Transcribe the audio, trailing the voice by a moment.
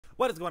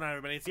What is going on,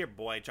 everybody? It's your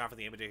boy, John from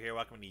the Imager here,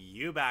 welcoming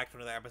you back to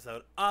another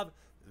episode of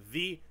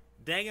the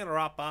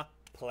Danganronpa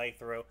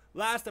playthrough.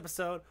 Last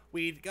episode,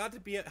 we got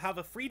to have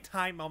a free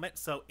time moment,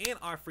 so in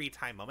our free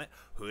time moment,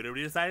 who did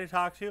we decide to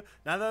talk to?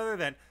 None other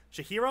than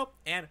CHIHIRO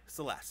and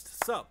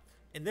Celeste. So,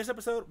 in this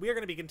episode, we are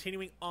going to be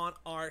continuing on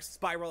our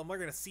spiral, and we're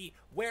going to see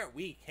where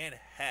we can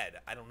head.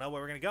 I don't know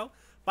where we're going to go,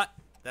 but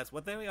that's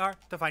what we are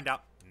to find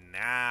out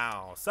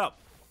now. So,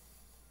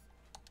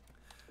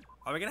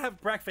 are we going to have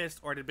breakfast,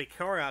 or did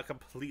Bakura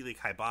completely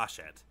kibosh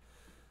it?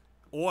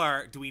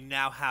 Or do we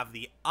now have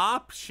the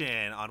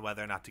option on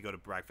whether or not to go to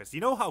breakfast?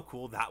 You know how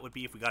cool that would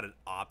be if we got an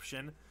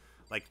option?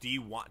 Like, do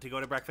you want to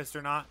go to breakfast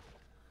or not?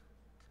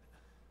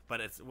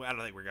 But I don't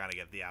think we're going to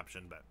get the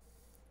option, but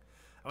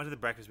I went to the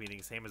breakfast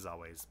meeting, same as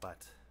always,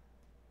 but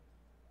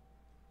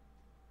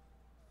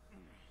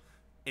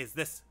is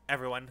this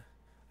everyone?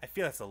 I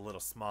feel it's a little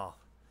small.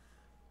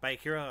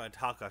 Bakura and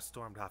Taka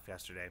stormed off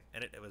yesterday,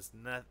 and it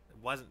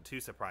wasn't too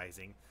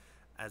surprising,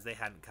 as they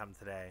hadn't come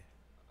today.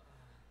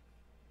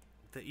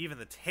 Even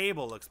the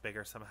table looks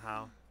bigger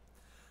somehow.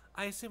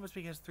 I assume it's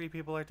because 3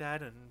 people are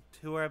dead and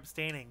 2 are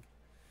abstaining.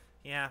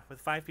 Yeah,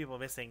 with 5 people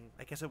missing,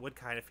 I guess it would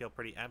kind of feel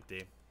pretty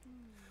empty.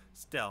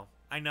 Still,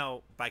 I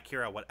know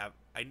Bakura whatever.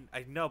 I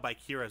know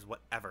Bakura's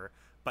whatever,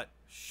 but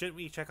shouldn't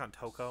we check on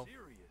Toko?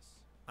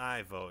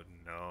 I vote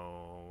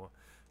no.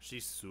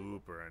 She's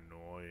super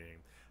annoying.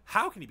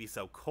 How can you be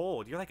so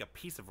cold? You're like a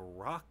piece of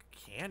rock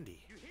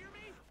candy. You hear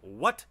me?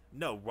 What?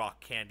 No,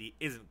 rock candy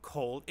isn't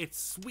cold. It's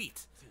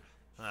sweet.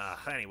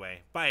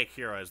 Anyway,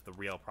 Bakura is the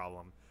real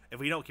problem. If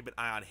we don't keep an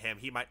eye on him,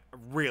 he might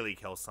really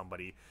kill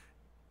somebody.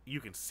 You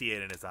can see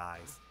it in his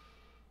eyes.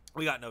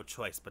 We got no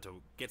choice but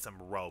to get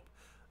some rope.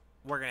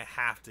 We're going to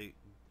have to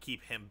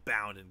keep him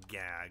bound and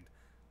gagged.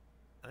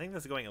 I think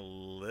this is going a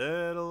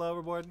little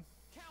overboard.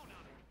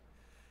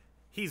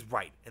 He's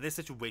right. In this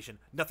situation,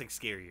 nothing's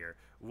scarier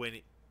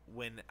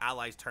when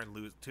allies turn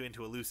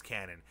into a loose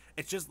cannon.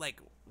 It's just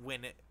like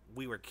when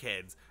we were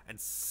kids and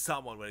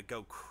someone would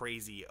go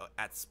crazy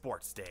at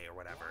sports day or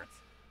whatever.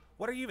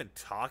 What are you even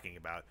talking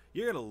about?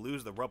 You're gonna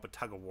lose the rope of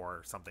tug of war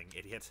or something,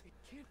 idiot.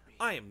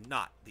 I am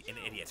not an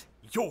idiot.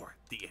 You're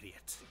the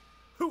idiot.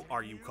 Who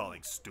are you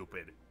calling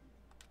stupid?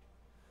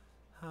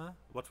 Huh?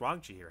 What's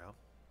wrong, Chihiro?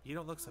 You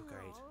don't look so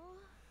great.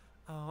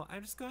 Oh,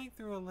 I'm just going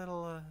through a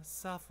little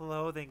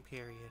self-loathing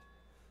period.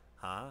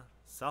 Huh?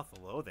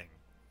 Self-loathing?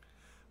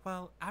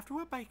 Well, after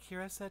what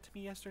Bakura said to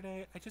me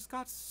yesterday, I just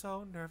got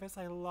so nervous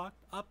I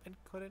locked up and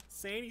couldn't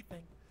say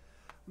anything.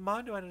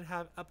 Mondo ended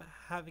up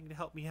having to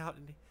help me out,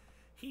 and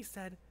he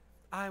said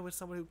I was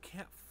someone who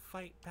can't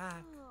fight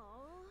back.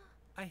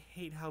 I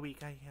hate how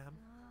weak I am.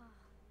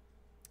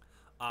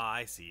 Ah,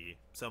 I see.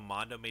 So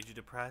Mondo made you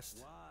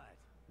depressed?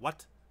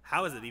 What?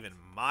 How is it even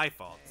my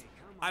fault?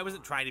 I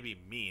wasn't trying to be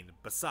mean.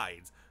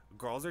 Besides,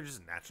 girls are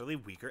just naturally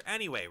weaker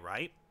anyway,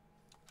 right?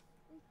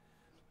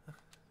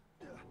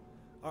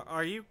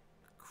 Are you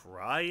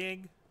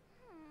crying?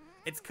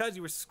 It's 'cause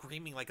you were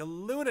screaming like a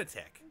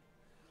lunatic.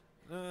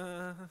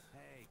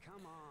 Hey,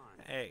 come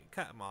on. Hey,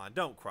 come on,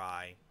 don't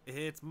cry.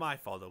 It's my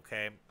fault,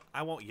 okay?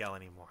 I won't yell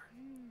anymore.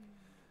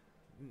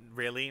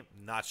 Really?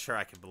 Not sure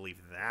I can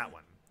believe that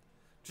one.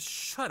 Just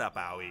shut up,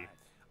 Aoi.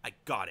 I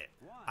got it.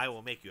 I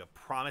will make you a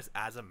promise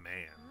as a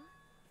man.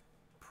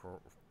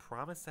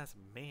 Promise as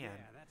a man?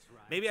 Yeah, that's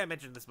right. Maybe I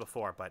mentioned this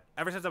before, but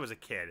ever since I was a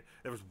kid,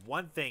 there was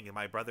one thing that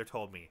my brother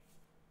told me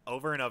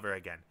over and over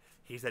again.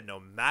 He said no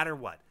matter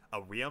what,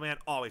 a real man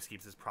always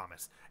keeps his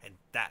promise, and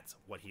that's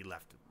what he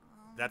left.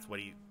 That's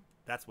what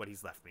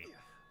he's left me.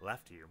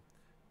 Left you.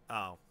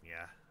 Oh,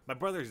 yeah. My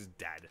brother's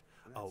dead.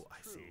 Oh, I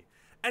see.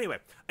 Anyway,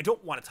 I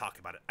don't want to talk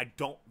about it. I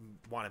don't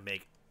want to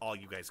make all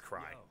you guys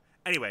cry.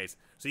 Anyways,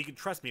 so you can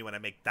trust me when I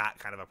make that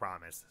kind of a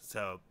promise.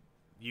 So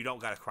you don't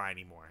gotta cry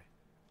anymore.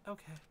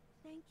 Okay.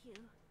 Thank you.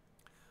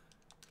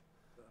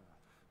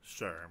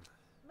 Sure.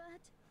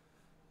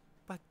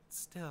 But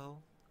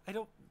still, I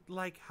don't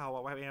like how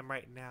I am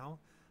right now.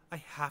 I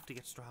have to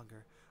get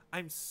stronger.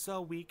 I'm so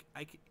weak.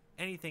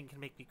 Anything can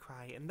make me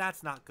cry, and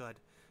that's not good.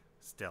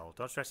 Still,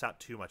 don't stress out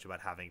too much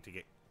about having to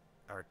get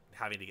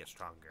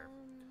stronger.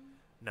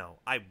 No,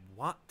 I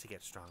want to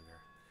get stronger.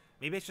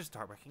 Maybe I should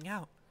start working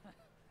out.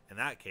 In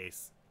that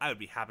case, I would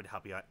be happy to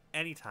help you out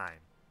anytime.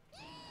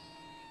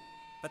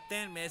 But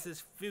then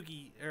Mrs.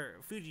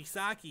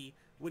 Fujisaki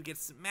would get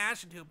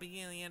smashed into a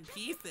billion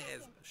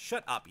pieces.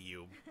 Shut up,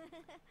 you.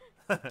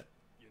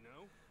 You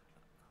know?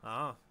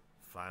 Oh,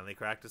 finally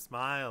cracked a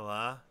smile,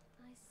 huh?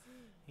 I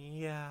see.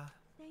 Yeah.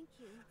 Thank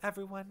you.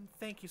 Everyone,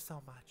 thank you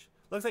so much.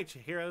 Looks like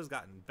Chihiro's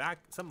gotten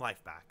some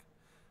life back.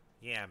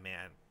 Yeah,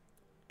 man.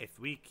 If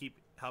we keep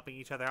helping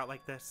each other out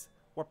like this,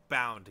 we're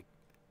bound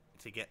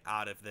to get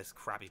out of this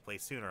crappy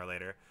place sooner or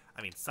later.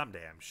 I mean,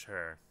 someday, I'm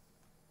sure.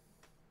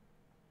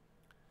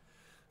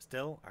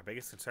 Still, our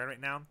biggest concern right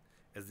now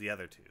is the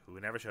other 2, who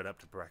never showed up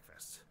to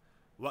breakfast.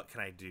 What can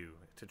I do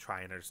to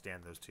try and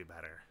understand those 2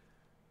 better?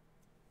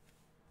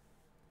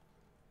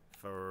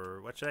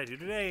 For what should I do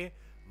today?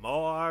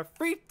 More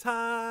free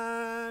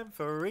time!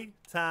 Free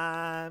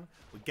time!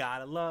 We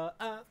gotta love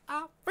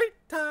our free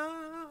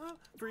time!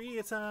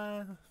 free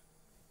time.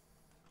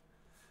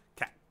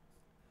 Okay.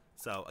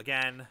 So,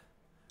 again,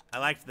 I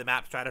liked the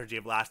map strategy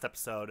of last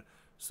episode,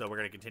 so we're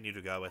going to continue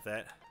to go with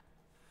it.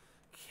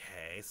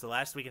 Okay, so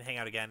last we can hang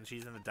out again.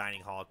 She's in the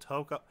dining hall.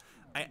 Toko.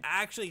 I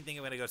actually think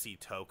I'm going to go see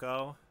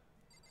Toko.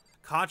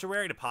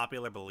 Contrary to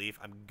popular belief,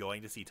 I'm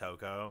going to see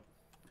Toko.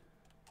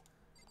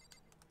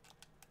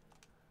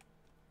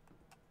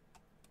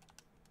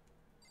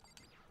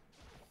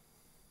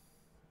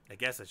 I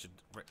guess I should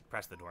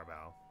press the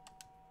doorbell.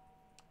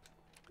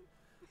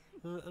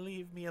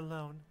 Leave me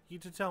alone. You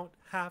don't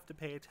have to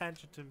pay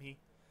attention to me.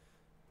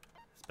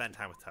 Spend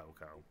time with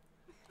Toko.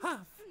 Huh.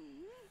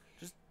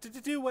 Just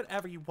do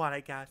whatever you want,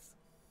 I guess.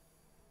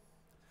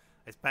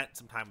 I spent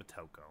some time with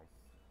Toko.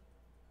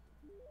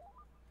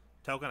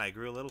 Toko and I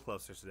grew a little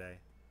closer today.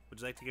 Would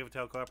you like to give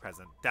Toko a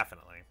present?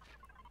 Definitely.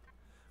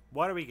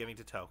 What are we giving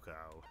to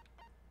Toko?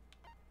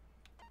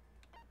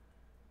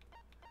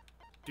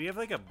 Do you have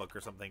like a book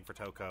or something for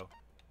Toko?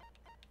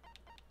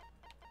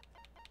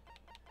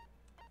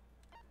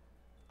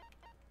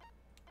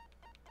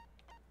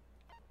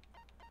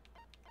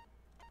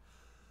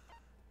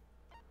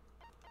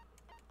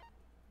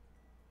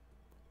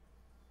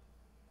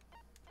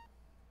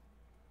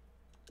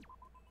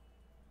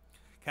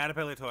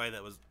 Caterpillar toy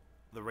that was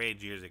the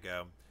rage years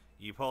ago.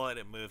 You pull it,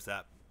 it moves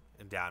up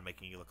and down,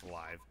 making you look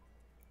alive.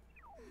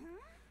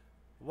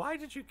 Why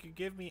did you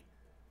give me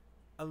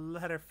a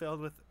letter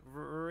filled with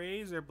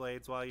razor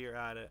blades while you're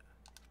at it?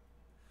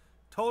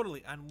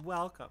 Totally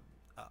unwelcome.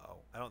 Uh-oh.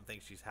 I don't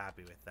think she's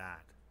happy with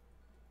that.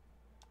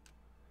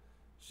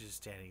 She's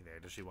just standing there.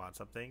 Does she want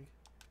something?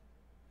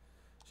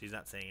 She's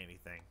not saying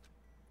anything.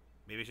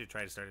 Maybe I should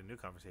try to start a new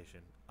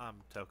conversation.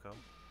 Toko.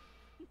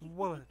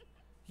 What?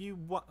 You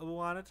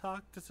want to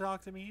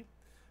talk to me?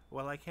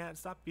 Well, I can't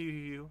stop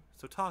you,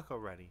 so talk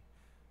already.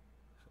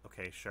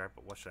 Okay, sure,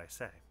 but what should I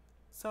say?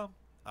 So,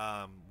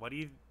 what do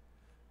you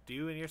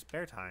do in your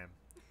spare time?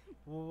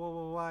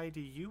 Why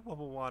do you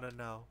want to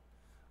know?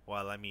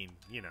 Well, I mean,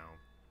 you know,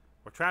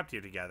 we're trapped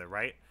here together,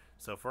 right?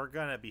 So if we're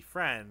gonna be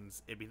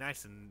friends, it'd be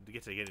nice to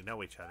get to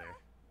know each other.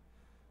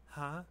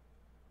 Huh?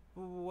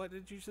 What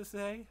did you just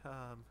say?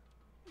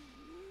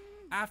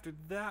 After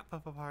that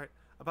part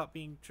about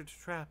being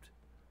trapped,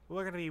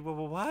 we're gonna be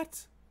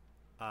what?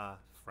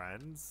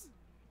 Friends?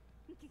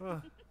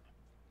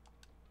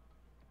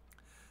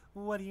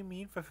 What do you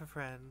mean for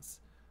friends?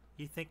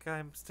 You think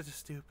I'm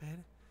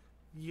stupid?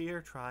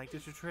 You're trying to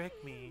trick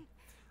me.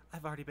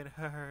 I've already been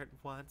hurt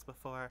once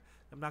before.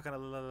 I'm not gonna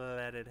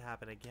let it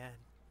happen again.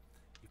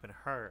 You've been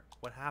hurt.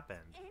 What happened?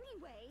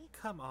 Anyway.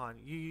 Come on,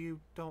 you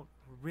don't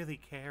really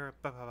care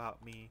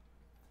about me.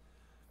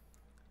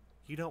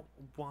 You don't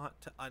want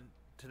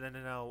to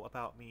know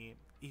about me.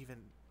 Even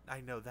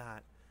I know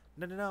that.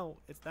 No.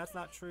 That's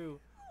not true.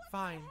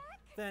 Fine.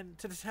 Then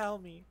to tell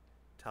me.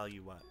 Tell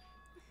you what?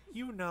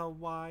 You know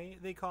why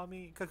they call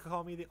me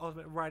the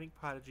ultimate writing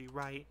prodigy,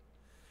 right?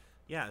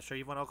 Yeah, sure.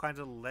 You've won all kinds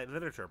of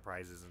literature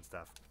prizes and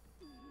stuff.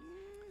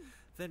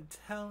 Then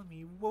tell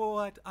me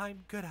what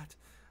I'm good at.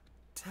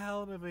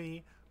 Tell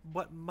me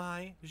what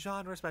my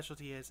genre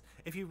specialty is.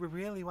 If you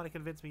really want to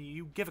convince me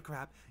you give a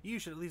crap, you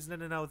should at least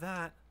know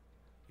that.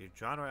 Your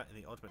genre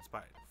in the ultimate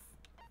spy.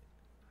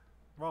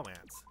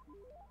 Romance.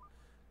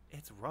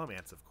 It's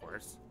romance, of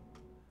course.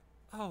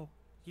 Oh,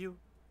 you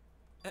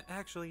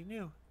actually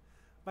knew.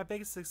 My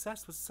biggest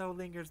success was So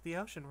Lingers the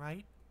Ocean,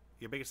 right?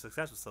 Your biggest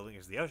success was So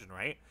Lingers the Ocean,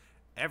 right?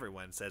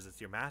 Everyone says it's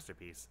your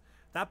masterpiece.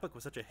 That book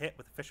was such a hit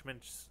with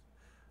fishermen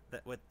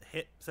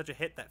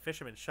that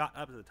fishermen shot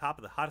up to the top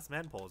of the hottest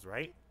man poles,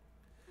 right?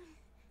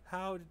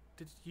 How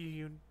did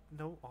you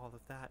know all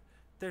of that?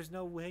 There's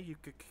no way you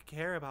could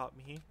care about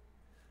me.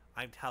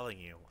 I'm telling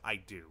you, I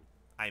do.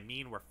 I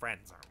mean, we're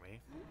friends, aren't we?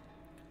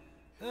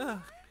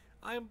 Ugh,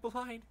 I'm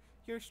blind.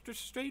 Your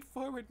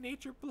straightforward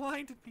nature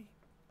blinded me.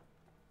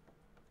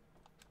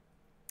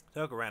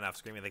 Toko ran off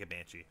screaming like a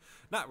banshee.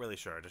 Not really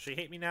sure. Does she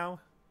hate me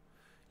now?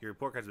 Your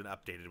report card's been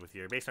updated with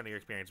based on your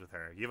experience with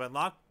her. You've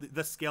unlocked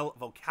the skill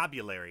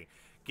vocabulary.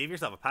 Give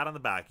yourself a pat on the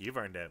back. You've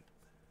earned it.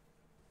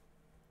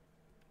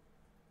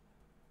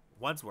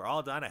 Once we're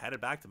all done, I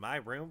headed back to my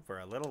room for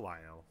a little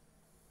while.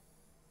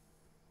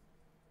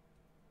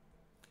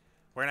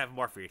 We're gonna have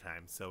more free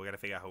time, so we gotta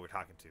figure out who we're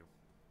talking to.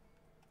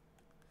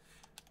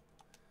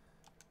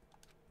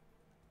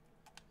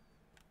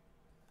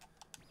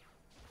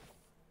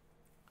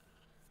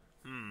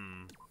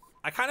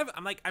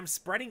 I'm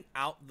spreading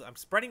out, I'm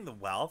spreading the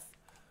wealth,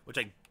 which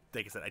like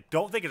I said, I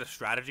don't think is a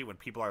strategy when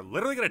people are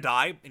literally gonna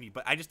die,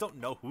 but I just don't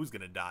know who's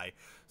gonna die.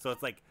 So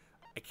it's like,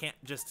 I can't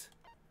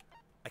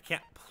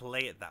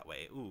play it that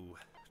way. Ooh,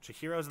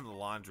 Chihiro's in the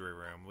laundry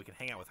room. We can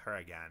hang out with her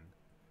again.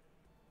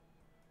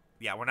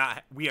 Yeah,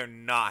 we are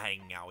not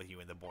hanging out with you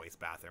in the boys'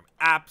 bathroom.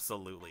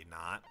 Absolutely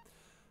not.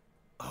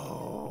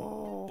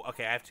 Oh,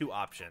 okay, I have two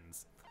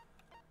options.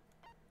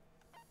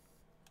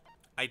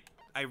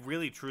 I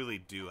really truly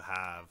do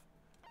have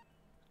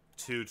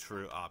two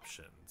true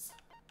options.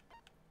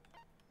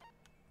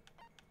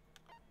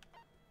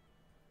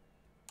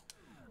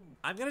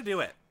 I'm gonna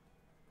do it.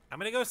 I'm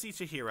gonna go see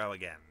Chihiro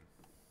again.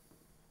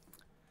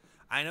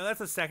 I know that's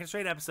the second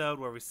straight episode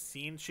where we've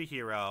seen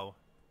CHIHIRO.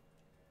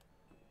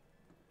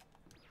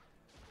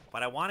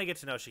 But I want to get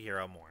to know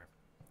CHIHIRO more.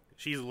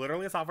 She's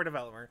literally a software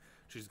developer.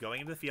 She's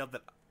going into the field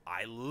that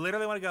I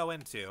literally want to go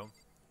into.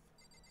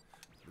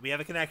 We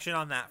have a connection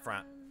on that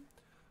front.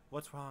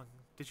 What's wrong?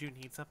 Did you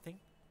need something?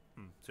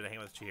 Should I hang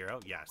out with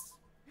CHIHIRO? Yes.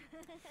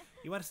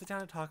 You want to sit down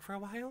and talk for a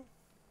while?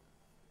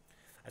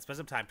 I spent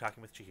some time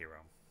talking with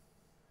CHIHIRO.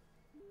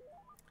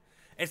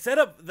 It said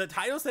the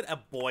title said A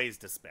Boy's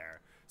Despair.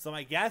 So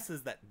my guess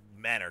is that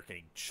men are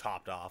getting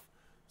chopped off.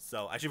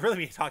 So I should really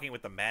be talking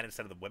with the men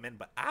instead of the women,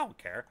 but I don't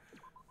care.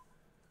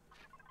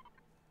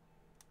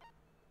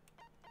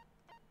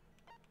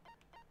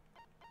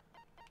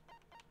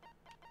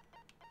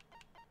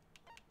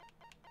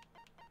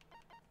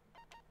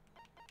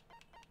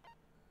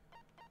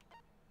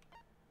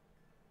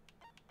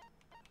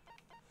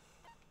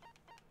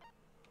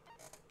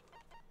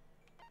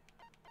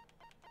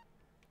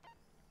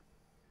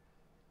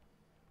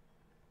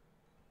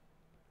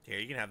 Here,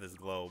 you can have this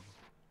globe.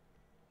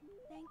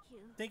 Thank you.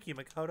 Thank you,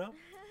 Makoto.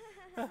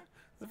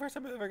 The first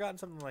time I've ever gotten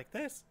something like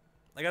this.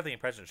 I got the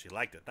impression she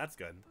liked it. That's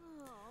good.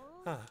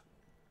 Oh.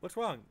 What's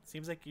wrong?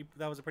 Seems like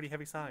that was a pretty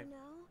heavy sign.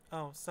 No.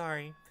 Oh,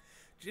 sorry.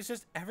 It's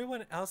just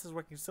everyone else is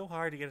working so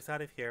hard to get us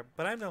out of here,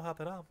 but I'm no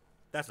help at all.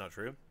 That's not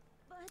true.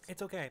 But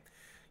It's okay.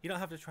 You don't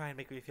have to try and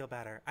make me feel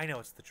better. I know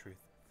it's the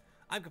truth.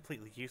 I'm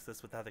completely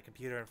useless without the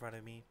computer in front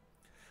of me.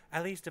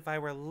 At least if I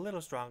were a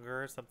little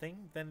stronger or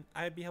something, then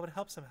I'd be able to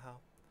help somehow.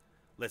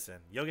 Listen,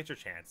 you'll get your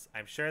chance.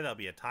 I'm sure there'll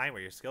be a time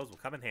where your skills will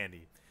come in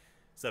handy.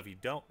 So if you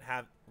don't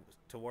have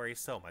to worry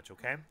so much,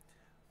 okay?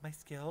 My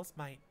skills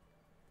might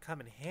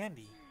come in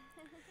handy.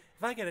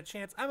 If I get a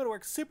chance, I'm going to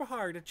work super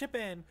hard to chip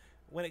in.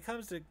 When it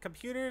comes to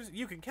computers,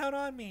 you can count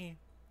on me.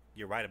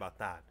 You're right about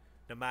that.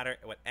 No matter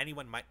what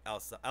anyone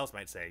else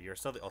might say, you're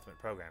still the ultimate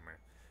programmer.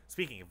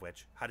 Speaking of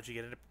which, how did you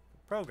get into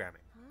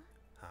programming?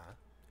 Huh?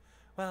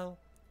 Well,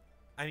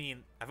 I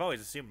mean, I've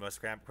always assumed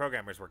most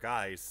programmers were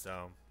guys,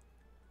 so...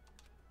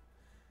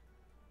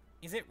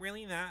 Is it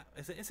really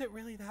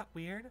that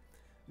weird?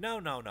 No,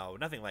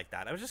 nothing like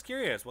that. I was just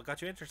curious what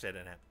got you interested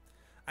in it.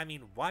 I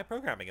mean, why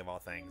programming of all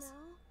things?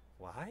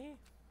 No. Why?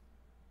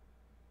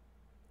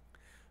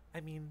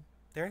 I mean,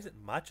 there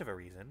isn't much of a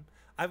reason.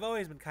 I've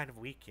always been kind of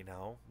weak, you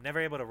know,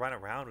 never able to run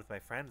around with my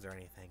friends or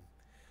anything.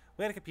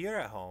 We had a computer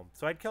at home,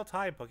 so I'd kill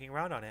time poking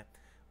around on it.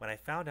 When I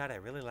found out, I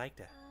really liked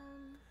it.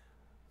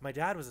 My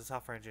dad was a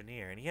software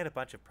engineer, and he had a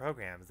bunch of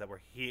programs that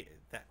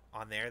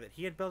on there that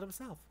he had built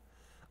himself.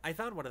 I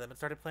found one of them and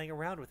started playing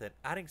around with it,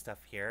 adding stuff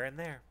here and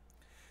there.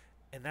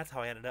 And that's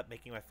how I ended up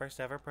making my first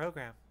ever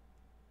program.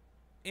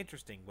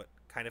 Interesting. What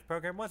kind of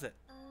program was it?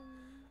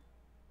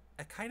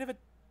 A kind of a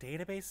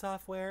database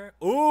software.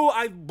 Ooh,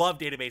 I love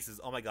databases.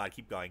 Oh my god,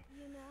 keep going.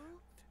 You know?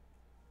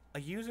 A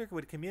user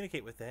would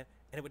communicate with it,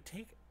 and it would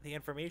take the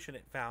information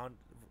it found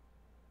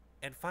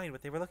and find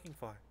what they were looking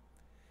for.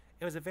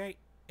 It was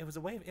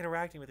a way of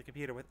interacting with the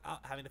computer without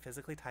having to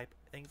physically type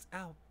things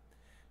out.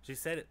 She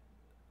said it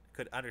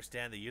could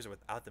understand the user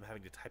without them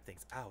having to type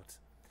things out.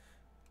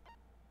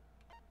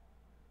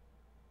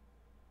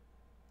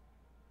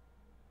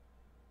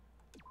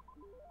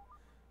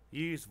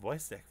 You use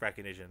voice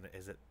recognition.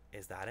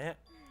 Is that it?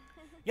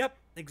 Yep,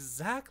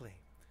 exactly.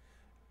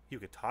 You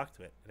could talk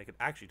to it, and it could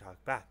actually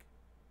talk back.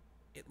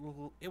 It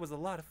was a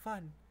lot of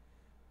fun.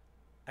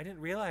 I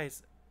didn't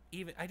realize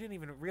it didn't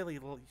even really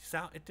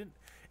sound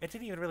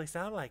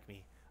like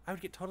me. I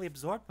would get totally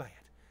absorbed by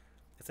it.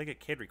 It's like a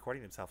kid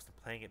recording themselves and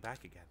playing it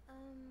back again.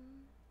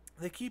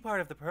 The key part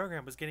of the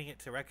program was getting it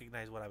to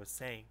recognize what I was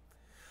saying.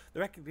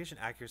 The recognition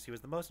accuracy was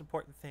the most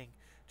important thing.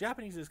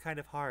 Japanese is kind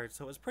of hard,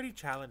 so it was pretty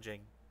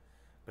challenging.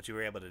 But you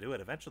were able to do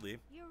it eventually.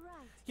 You're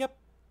right. Yep.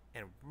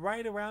 And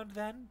right around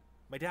then,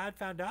 my dad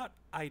found out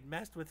I'd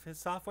messed with his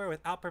software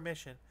without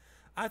permission.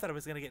 I thought I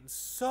was going to get in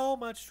so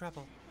much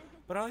trouble.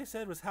 But all he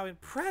said was how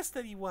impressed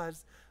that he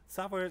was. The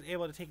software was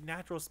able to take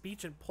natural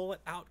speech and pull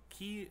it out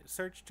key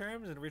search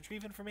terms and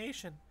retrieve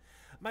information.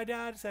 My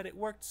dad said it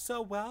worked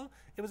so well,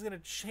 it was going to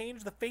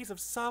change the face of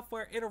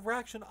software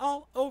interaction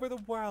all over the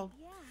world.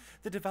 Yeah.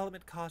 The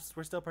development costs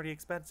were still pretty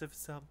expensive,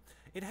 so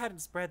it hadn't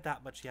spread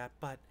that much yet,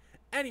 but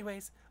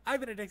anyways,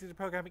 I've been addicted to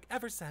programming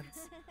ever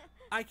since.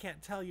 I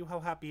can't tell you how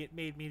happy it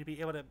made me to be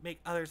able to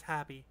make others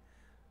happy.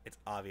 It's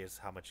obvious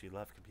how much you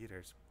love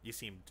computers. You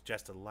seem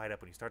just to light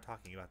up when you start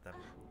talking about them.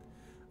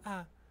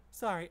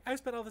 Sorry, I've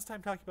spent all this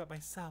time talking about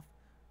myself.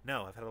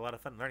 No, I've had a lot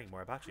of fun learning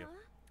more about you.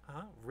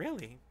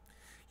 Really?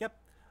 Yep.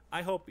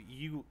 I hope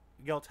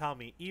you'll tell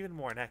me even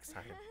more next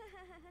time.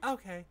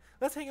 Okay,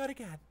 let's hang out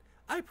again.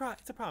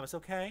 It's a promise,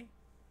 okay?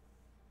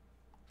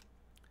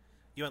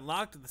 You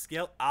unlocked the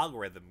skill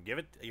algorithm. Give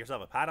it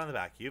yourself a pat on the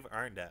back. You've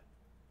earned it.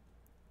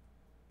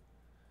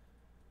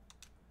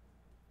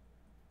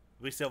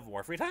 We still have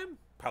more free time?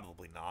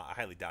 Probably not. I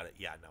highly doubt it.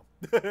 Yeah,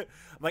 no. I'm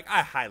like,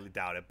 I highly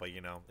doubt it, but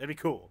you know, it'd be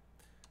cool.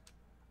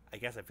 I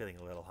guess I'm feeling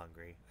a little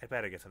hungry. I'd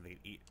better get something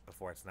to eat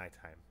before it's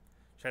nighttime.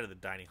 Try to the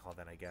dining hall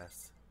then, I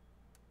guess.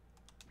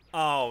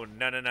 Oh,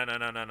 no.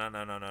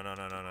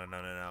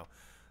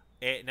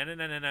 No, no,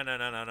 no, no, no, no,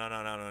 no, no, no,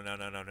 no, no,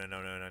 no, no, no, no,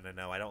 no, no, no, no,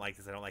 no. I don't like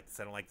this. I don't like this.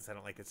 I don't like this. I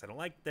don't like this. I don't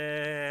like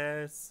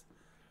this.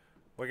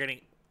 We're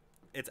getting...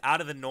 It's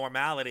out of the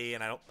normality,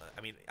 and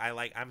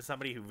I'm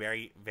somebody who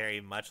very,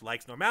 very much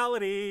likes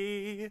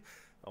normality.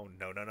 Oh,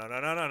 no, no, no, no,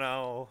 no, no,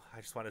 no.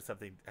 I just wanted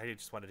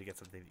to get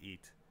something to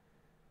eat.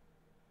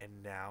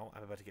 And now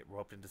I'm about to get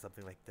roped into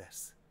something like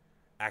this.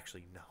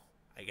 Actually, no.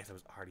 I guess I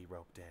was already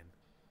roped in.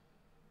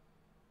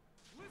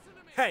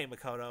 Hey,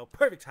 Makoto.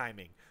 Perfect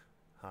timing.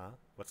 Huh?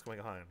 What's going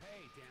on?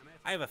 Hey, damn it.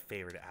 I have a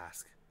favor to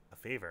ask. A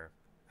favor?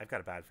 I've got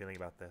a bad feeling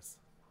about this.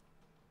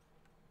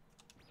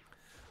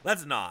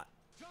 Let's not.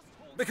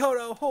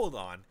 Makoto, hold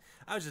on.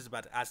 I was just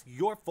about to ask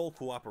your full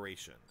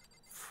cooperation.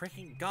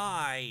 Freaking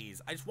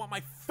guys. I just want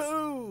my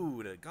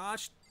food.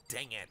 Gosh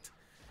dang it.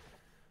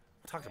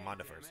 Talk to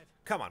Mondo first.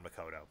 Come on,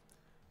 Makoto.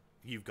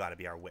 You've got to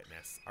be our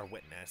witness. Our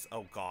witness.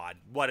 Oh, God.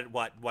 What am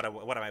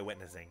I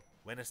witnessing?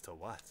 Witness to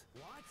what?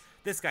 What?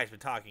 This guy's been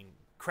talking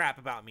crap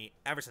about me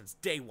ever since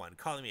day one,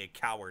 calling me a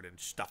coward and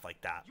stuff like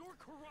that. You're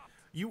corrupt.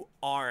 You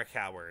are a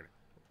coward.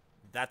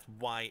 That's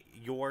why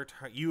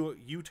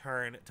you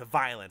turn to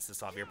violence to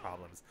solve your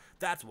problems.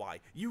 That's why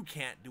you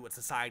can't do what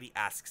society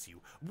asks you.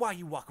 Why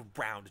you walk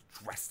around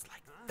dressed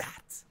like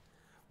that.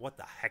 What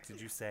the heck did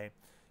you say?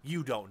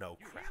 You don't know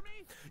crap.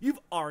 You've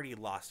already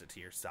lost it to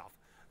yourself.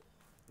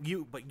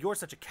 But you're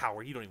such a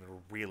coward, you don't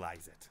even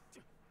realize it.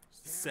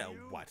 So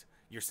what?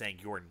 You're saying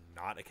you're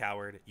not a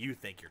coward? You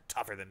think you're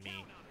tougher than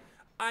me?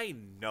 I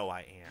know I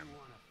am.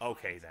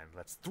 Okay then,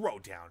 let's throw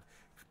down.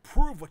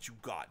 Prove what you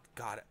got.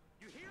 Got it.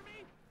 You hear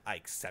me? I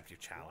accept your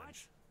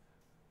challenge.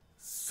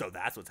 So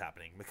that's what's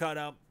happening.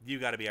 Makoto, you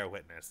gotta be our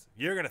witness.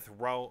 You're gonna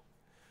throw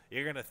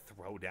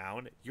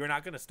down. You're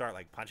not gonna start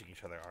like punching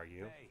each other, are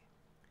you? Hey,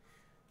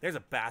 There's a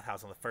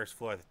bathhouse on the first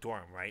floor of the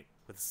dorm, right?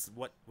 With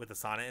the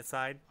sauna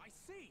inside? I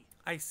see.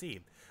 I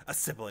see. A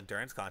simple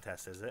endurance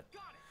contest, is it?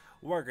 Got it.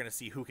 We're gonna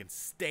see who can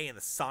stay in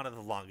the sauna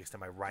the longest,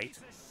 am I right? Piece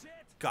of shit.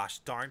 Gosh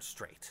darn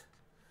straight.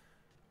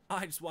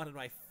 I just wanted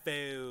my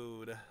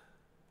food.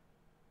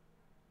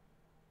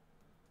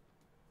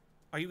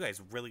 Are you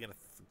guys really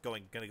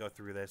gonna go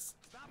through this?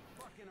 Stop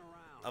fucking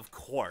around. Of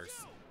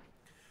course.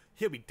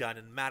 He'll be done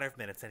in a matter of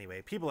minutes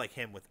anyway. People like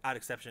him, without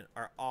exception,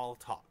 are all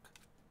talk.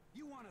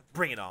 You want to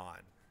Bring it on.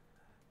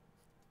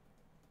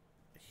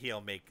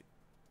 He'll make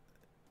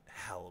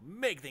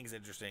things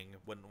interesting.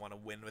 Wouldn't want to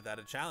win without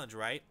a challenge,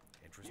 right?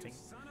 Interesting.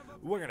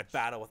 We're gonna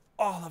battle with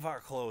all of our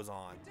clothes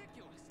on.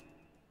 ridiculous.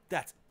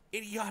 That's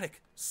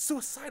idiotic.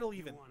 Suicidal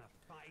even. You want to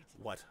fight?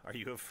 What? Are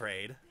you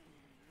afraid?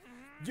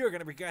 You're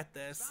gonna regret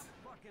this. Stop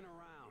fucking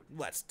around.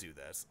 Let's do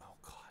this. Oh,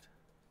 God.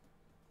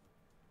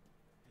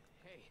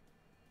 Hey,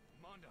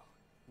 Mondo.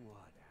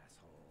 What,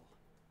 asshole?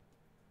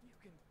 You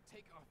can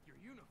take off your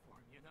uniform,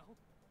 you know?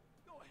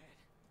 Go ahead.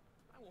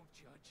 I won't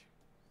judge.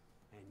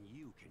 And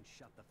you can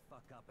shut the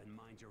fuck up and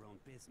mind your own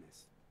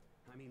business.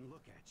 I mean,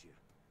 look at you.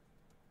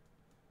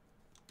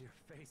 Your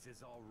face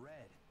is all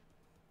red.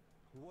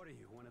 What are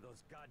you, one of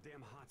those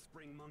goddamn hot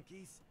spring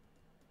monkeys?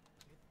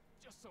 It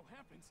just so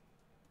happens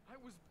I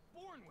was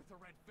born with a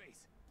red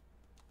face.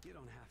 You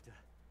don't have to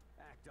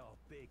act all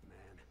big,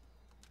 man.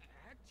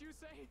 Act, you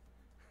say?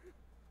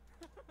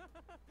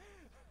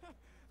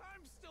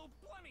 I'm still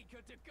plenty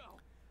good to go.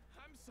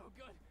 I'm so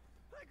good,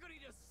 I could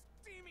eat a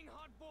steaming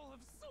hot bowl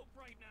of soup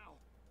right now.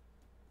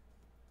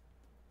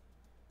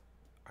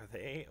 Are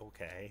they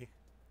okay?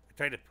 I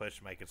tried to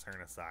push my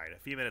concern aside. A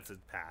few minutes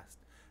had passed.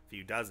 A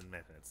few dozen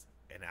minutes.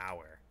 An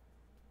hour.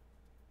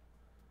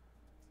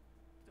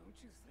 Don't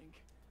you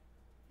think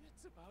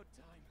it's about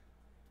time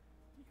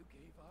you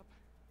gave up?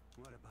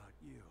 What about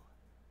you?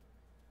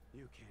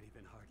 You can't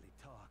even hardly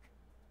talk.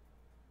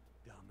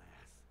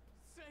 Dumbass.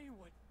 Say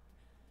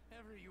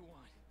whatever you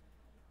want.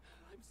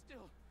 I'm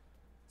still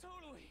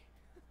totally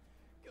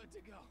good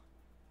to go.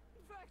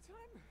 In fact,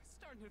 I'm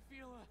starting to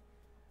feel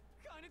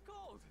kind of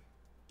cold.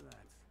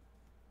 That's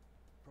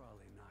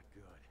probably not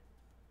good.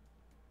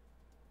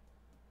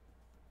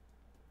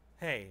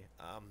 Hey,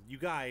 you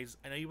guys,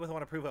 I know you both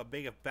want to prove how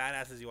big of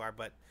badasses you are,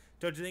 but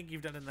don't you think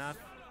you've done enough?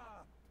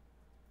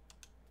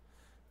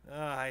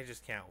 I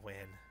just can't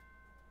win.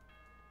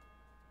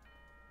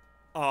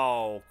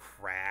 Oh,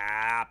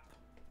 crap.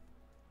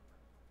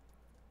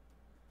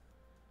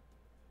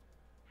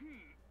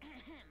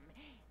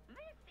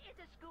 This is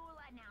a school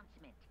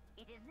announcement.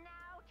 It is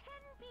now 10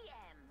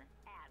 p.m.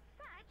 As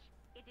such,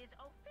 it is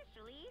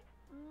officially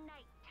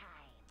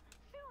nighttime.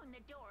 Soon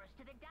the doors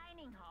to the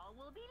dining hall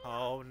will be locked.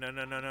 Oh, no,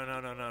 no, no, no, no,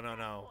 no, no, no,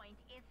 no. Point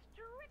is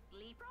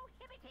strictly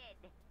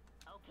prohibited.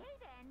 Okay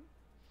then.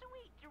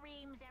 Sweet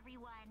dreams,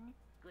 everyone.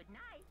 Good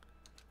night.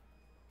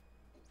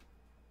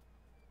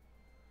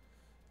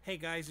 Hey,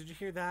 guys, did you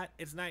hear that?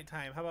 It's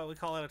nighttime. How about we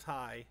call it a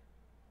tie?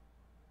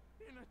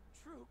 In a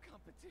true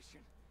competition,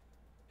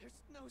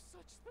 there's no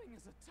such thing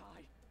as a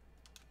tie.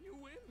 You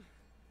win,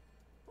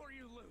 or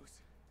you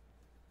lose.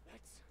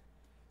 That's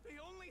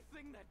the only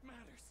thing that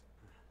matters.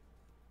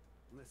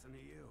 Listen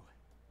to you,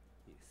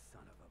 you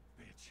son of a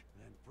bitch.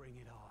 Then bring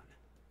it on.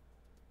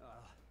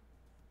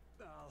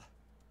 I'll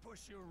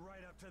push you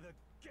right up to the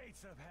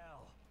gates of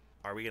hell.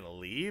 Are we gonna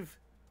leave?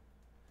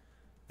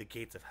 The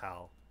gates of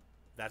hell.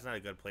 That's not a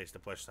good place to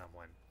push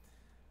someone.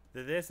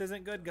 This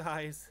isn't good,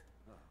 guys.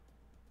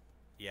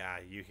 Yeah,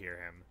 you hear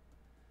him.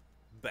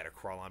 Better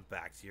crawl on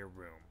back to your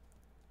room.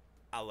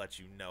 I'll let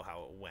you know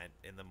how it went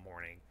in the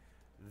morning.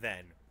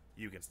 Then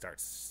you can start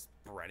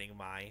spreading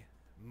my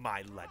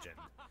legend.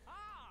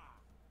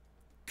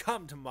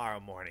 Come tomorrow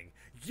morning,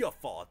 you'll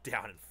fall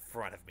down in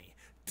front of me,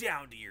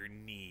 down to your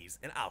knees,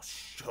 and I'll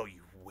show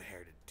you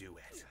where to do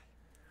it.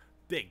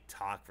 Big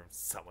talk from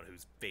someone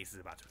whose face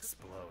is about to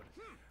explode.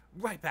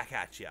 Right back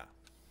at ya.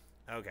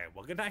 Okay,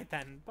 well, good night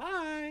then.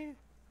 Bye.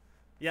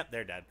 Yep,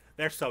 they're dead.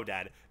 They're so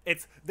dead.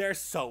 They're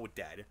so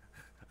dead.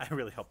 I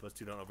really hope those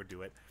two don't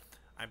overdo it.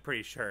 I'm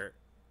pretty sure,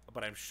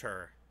 but I'm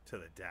sure to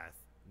the death.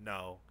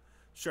 No,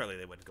 surely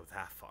they wouldn't go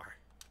that far.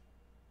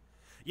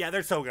 Yeah,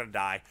 they're so gonna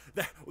die.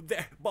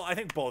 Well, I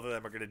think both of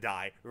them are gonna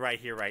die right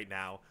here, right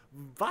now.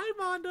 Bye,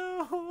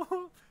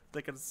 Mondo.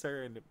 The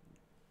concern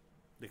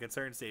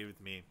stayed with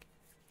me.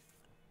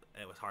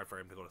 It was hard for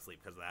him to go to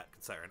sleep because of that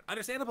concern.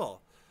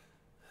 Understandable.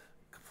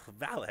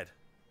 Valid.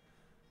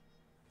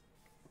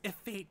 If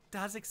fate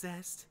does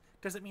exist,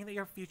 does it mean that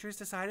your future is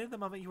decided the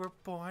moment you were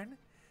born?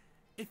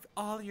 If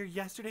all your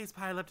yesterdays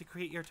pile up to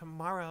create your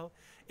tomorrow,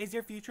 is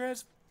your future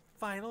as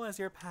final as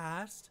your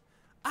past?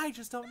 I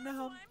just don't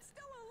know. I'm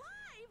still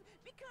alive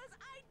because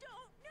I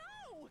don't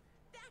know.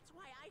 That's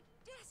why I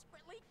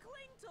desperately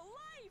cling to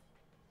life.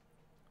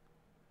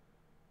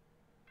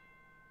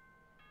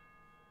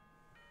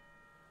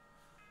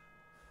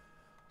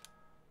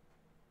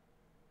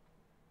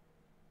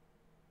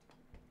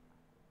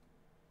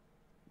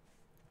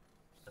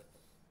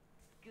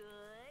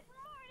 Good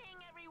morning,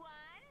 everyone.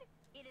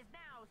 It is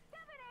now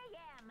 7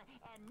 a.m.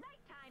 and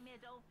nighttime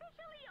is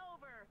officially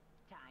over.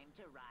 Time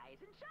to rise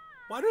and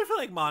shine. Why do I feel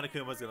like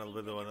Monokuma was gonna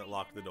be the one that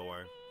locked the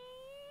door?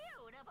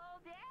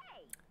 Beautiful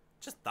day.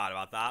 Just thought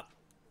about that.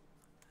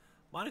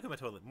 Monokuma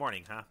totally...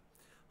 Morning, huh?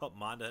 Hope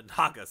Manda and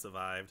Naga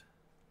survived.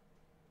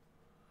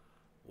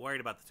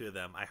 Worried about the two of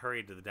them, I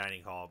hurried to the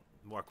dining hall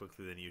more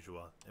quickly than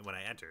usual, and when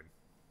I entered...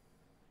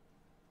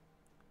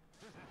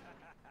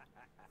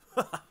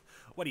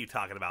 What are you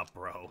talking about,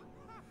 bro?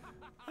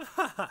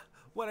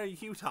 What are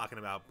you talking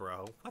about,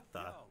 bro? What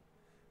the?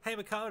 Hey,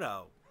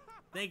 Makoto.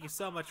 Thank you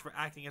so much for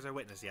acting as our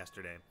witness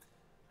yesterday.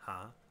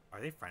 Huh?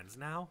 Are they friends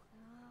now?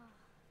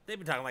 They've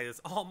been talking like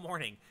this all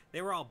morning.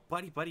 They were all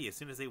buddy-buddy as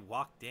soon as they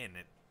walked in.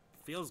 It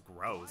feels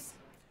gross.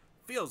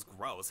 Feels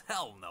gross.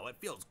 Hell no. It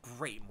feels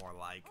great, more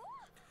like.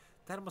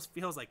 That almost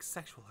feels like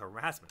sexual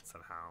harassment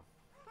somehow.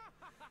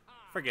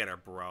 Forget her,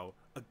 bro.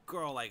 A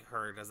girl like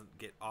her doesn't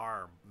get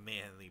our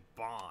manly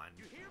bond.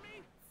 You hear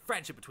me?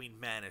 Friendship between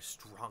men is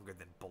stronger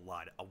than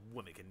blood. A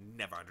woman can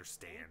never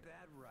understand. Ain't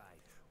that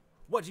right?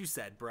 What you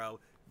said, bro?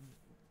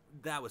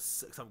 That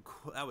was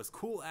that was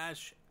cool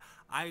as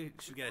I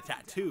should get a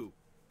tattoo.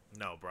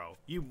 No, bro,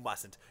 you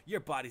mustn't. Your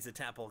body's a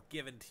temple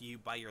given to you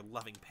by your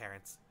loving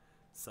parents.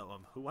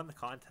 So, who won the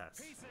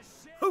contest? Piece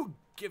of shit. Who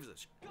gives a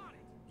shit? Got it.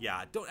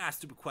 Yeah, don't ask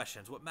stupid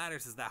questions. What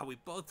matters is that we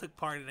both took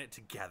part in it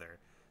together.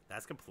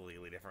 That's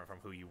completely different from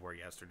who you were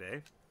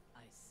yesterday.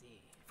 I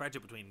see.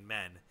 Friendship between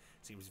men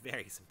seems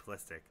very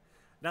simplistic.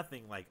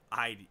 Nothing like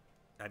I'm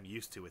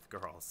used to with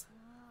girls.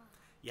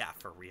 Yeah,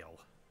 for real.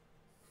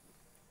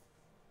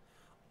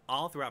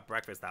 All throughout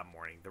breakfast that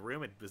morning, the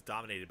room was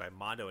dominated by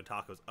Mondo and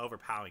Taco's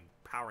overpowering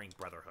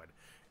brotherhood.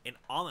 And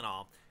all in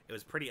all, it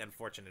was a pretty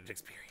unfortunate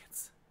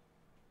experience.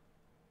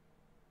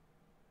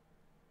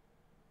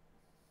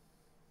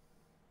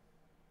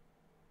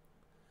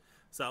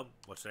 So,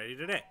 what should I do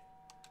today?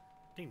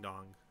 Ding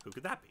dong. Who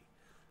could that be?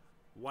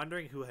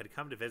 Wondering who had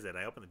come to visit,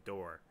 I opened the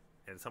door,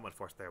 and someone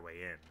forced their way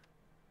in.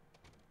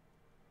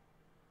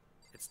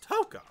 It's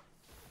Toko!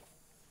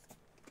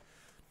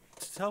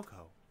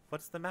 Toko,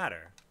 what's the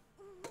matter?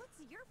 What's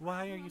your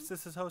Why are problem? you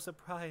so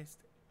surprised?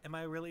 Am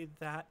I really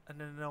that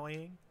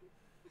annoying?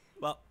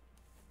 Well,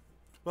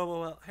 I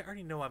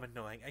already know I'm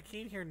annoying. I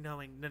came here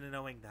knowing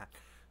that,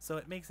 so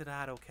it makes it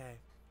odd, okay?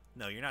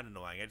 No, you're not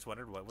annoying. I just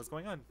wondered what was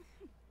going on.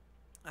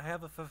 I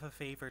have a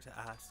favor to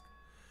ask.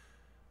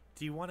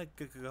 Do you want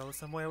to go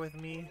somewhere with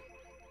me?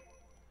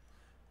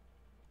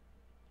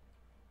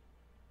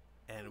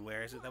 And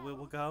where is it that we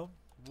will go?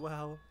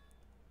 Well,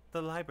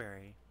 the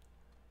library.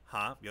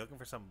 Huh? You looking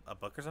for a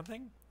book or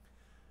something?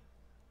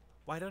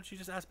 Why don't you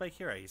just ask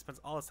Baikira? He spends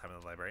all his time in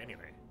the library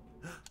anyway.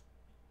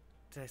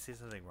 Did I say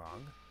something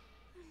wrong?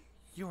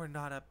 You are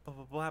not a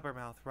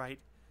blabbermouth, right?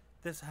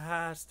 This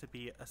has to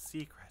be a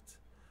secret.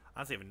 I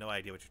honestly have no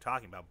idea what you're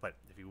talking about, but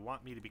if you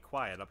want me to be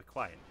quiet, I'll be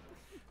quiet.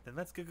 Then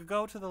let's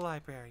go to the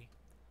library.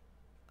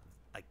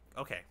 Like,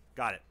 okay,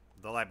 got it.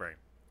 The library.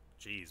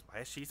 Jeez, why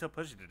is she so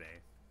pushy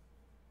today?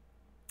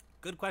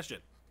 Good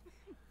question.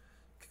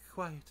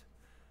 Quiet.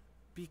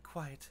 Be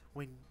quiet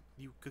when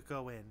you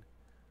go in.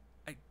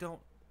 I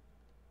don't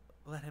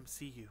let him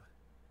see you.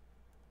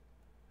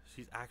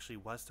 She actually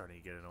was starting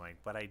to get annoying,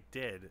 but I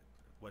did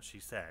what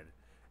she said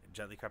and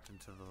gently crept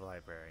into the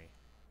library.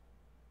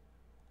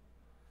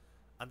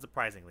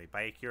 Unsurprisingly,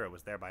 Baikira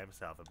was there by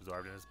himself,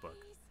 absorbed in his book.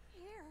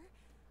 He's here.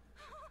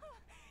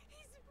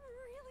 He's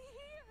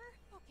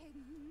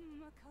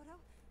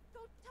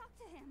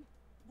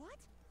What?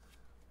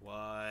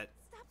 What?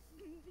 Stop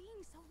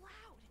being so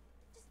loud.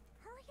 Just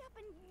hurry up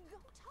and go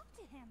talk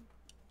to him.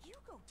 You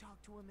go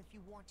talk to him if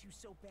you want to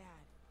so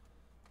bad.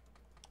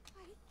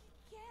 I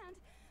can't.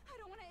 I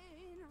don't want to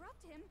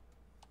interrupt him.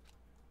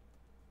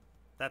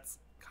 That's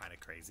kind of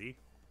crazy.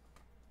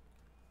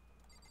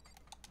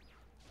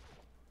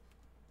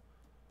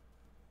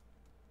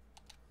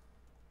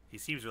 He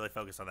seems really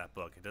focused on that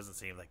book. It doesn't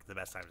seem like the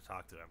best time to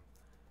talk to him.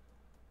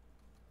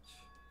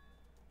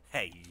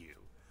 Hey, you.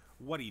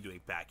 What are you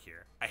doing back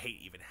here? I hate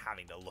even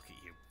having to look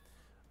at you.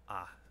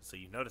 Ah, so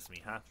you noticed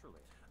me, huh?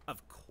 Naturally.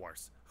 Of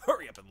course.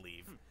 Hurry up and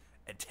leave.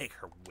 And take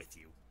her with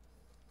you.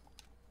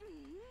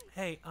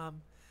 Hey,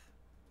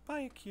 bye,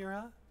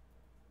 Akira.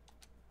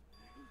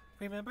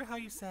 Remember how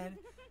you said,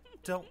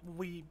 don't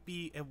we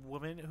be a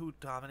woman who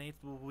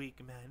dominates weak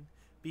men?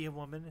 Be a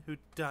woman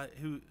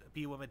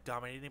be a woman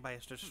dominated by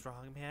a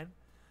strong man?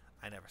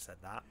 I never said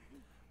that.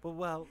 But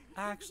well,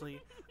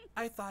 actually,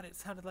 I thought it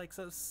sounded like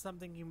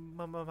something you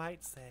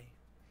might say.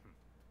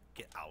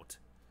 Get out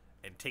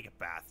and take a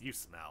bath. You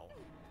smell.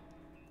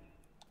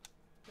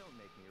 Don't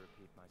make me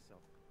repeat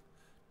myself.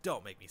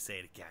 Don't make me say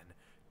it again.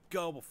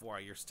 Go before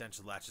your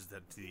stench latches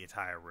into the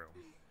entire room.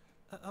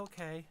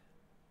 Okay.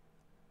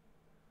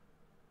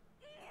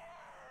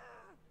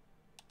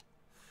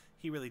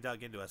 He really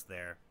dug into us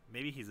there.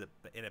 Maybe he's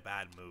in a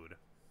bad mood.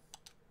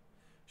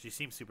 She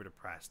seems super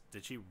depressed.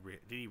 Did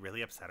he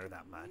really upset her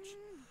that much?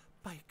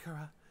 By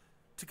Kura,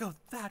 to go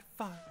that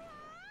far.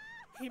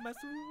 He must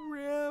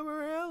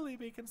really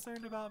be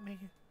concerned about me.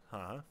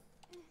 Huh?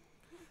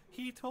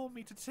 He told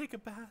me to take a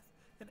bath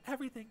and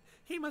everything.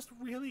 He must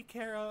really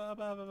care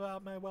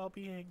about my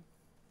well-being.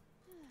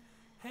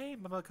 Hey,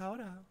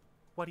 Makoto,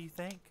 what do you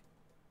think?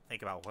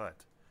 Think about what?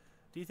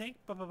 Do you think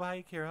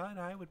Bye Kira and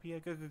I would be a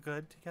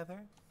good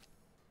together?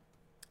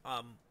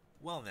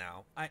 Well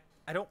now, I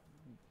don't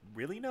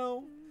really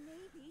know.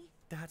 Maybe.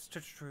 That's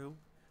true.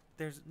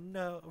 There's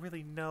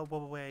really no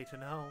way to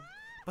know.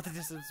 But the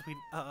distance between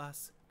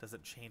us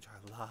doesn't change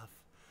our love.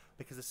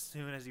 Because as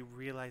soon as you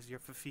realize your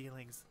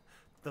feelings,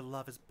 the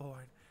love is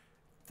born.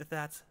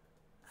 That's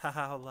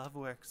how love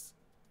works.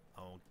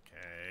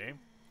 Okay.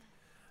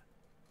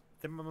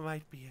 There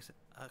might be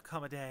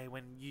come a day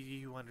when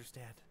you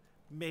understand.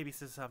 Maybe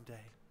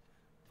someday.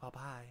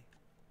 Bye-bye.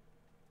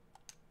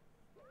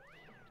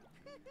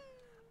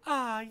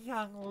 Ah,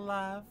 young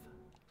love.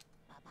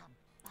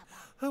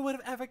 Who would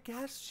have ever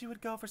guessed she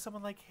would go for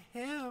someone like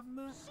him?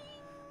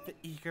 The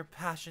eager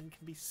passion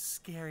can be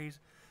scary.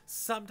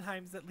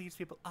 Sometimes that leads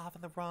people off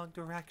in the wrong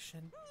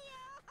direction.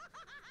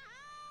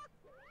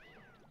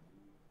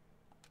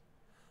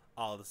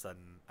 All of a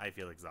sudden, I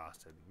feel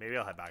exhausted. Maybe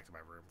I'll head back to my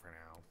room for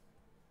now.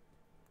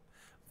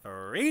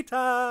 Free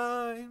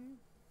time!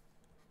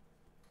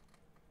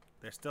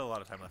 There's still a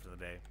lot of time left in the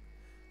day.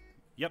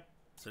 Yep.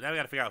 So now we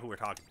gotta figure out who we're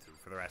talking to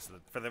for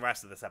the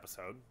rest of this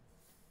episode.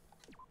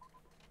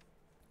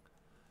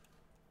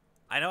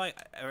 I know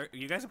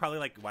you guys are probably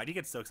like, why do you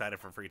get so excited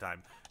for free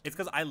time? It's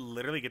because I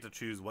literally get to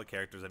choose what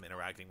characters I'm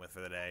interacting with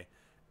for the day.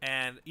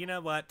 And you know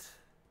what?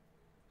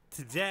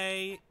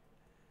 Today...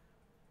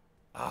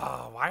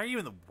 Oh, why are you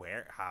in the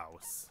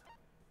warehouse?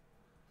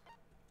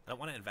 I don't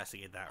want to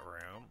investigate that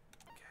room.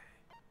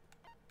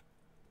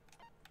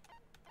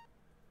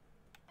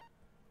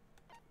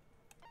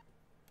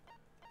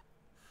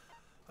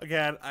 Okay.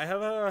 Again, I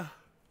have a...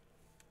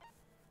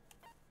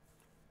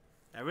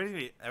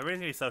 Everybody's gonna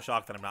be so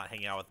shocked that I'm not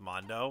hanging out with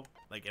Mondo,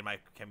 like in my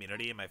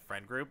community, in my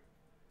friend group.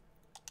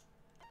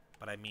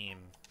 But I mean...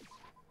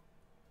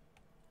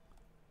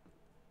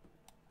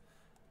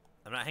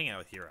 I'm not hanging out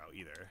with Hiro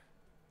either.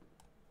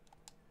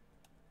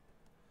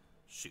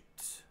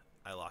 Shoot.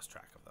 I lost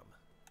track of them.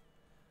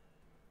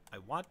 I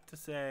want to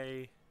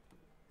say...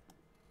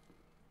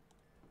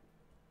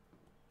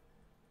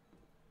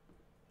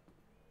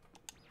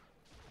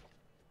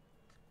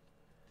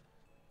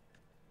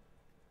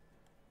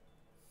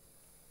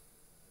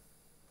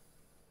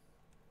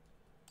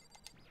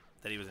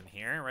 that he was in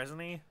here, wasn't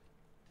he?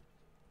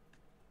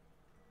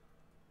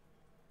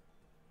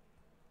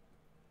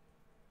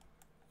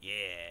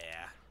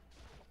 Yeah.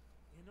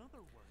 In other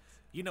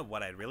words, You know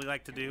what I'd really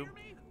like to do?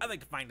 I'd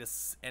like to find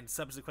us and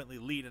subsequently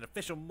lead an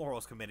official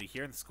morals committee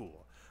here in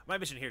school. My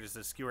mission here is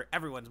to secure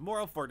everyone's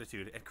moral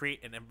fortitude and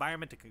create an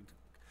environment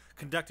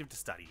conducive to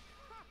study.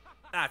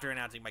 After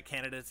announcing my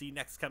candidacy,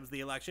 next comes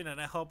the election,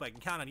 and I hope I can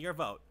count on your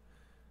vote.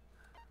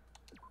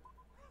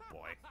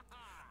 Boy.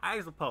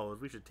 I suppose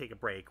we should take a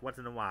break once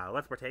in a while.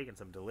 Let's partake in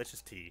some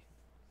delicious tea.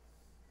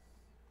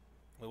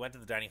 We went to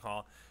the dining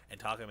hall, and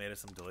Taka made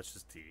us some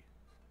delicious tea.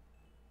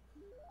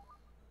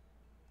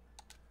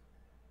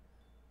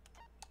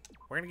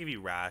 We're gonna give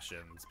you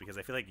rations, because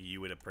I feel like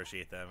you would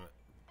appreciate them.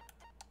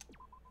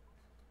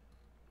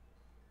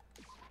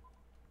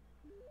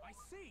 I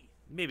see.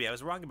 Maybe I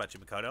was wrong about you,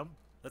 Makoto.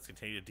 Let's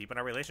continue to deepen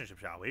our relationship,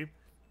 shall we?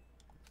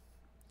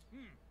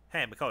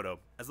 Hey, Makoto,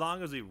 as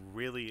long as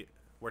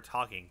we're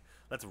talking,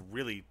 let's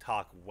really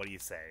talk. What do you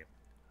say?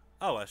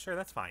 Oh, sure,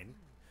 that's fine.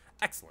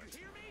 Excellent.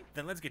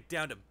 Then let's get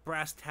down to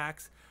brass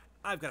tacks.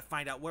 I've got to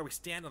find out where we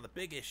stand on the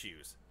big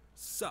issues.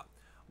 So,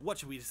 what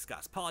should we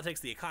discuss? Politics,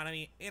 the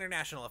economy,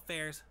 international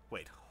affairs?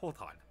 Wait, hold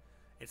on.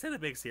 Instead of a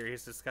big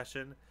serious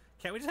discussion,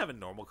 can't we just have a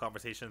normal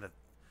conversation?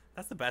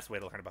 That's the best way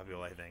to learn about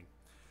people, I think.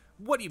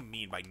 What do you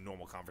mean by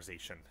normal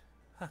conversation?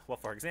 Well,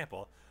 for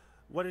example,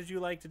 what did you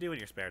like to do in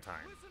your spare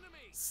time?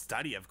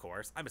 Study, of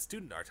course. I'm a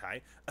student, aren't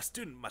I? A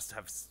student must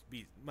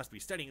be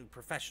studying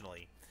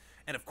professionally.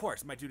 And of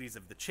course, my duties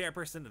of the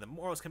chairperson and the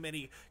morals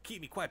committee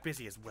keep me quite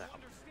busy as well.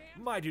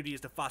 My duty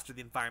is to foster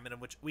the environment in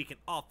which we can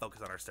all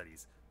focus on our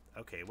studies.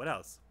 Okay, what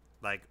else?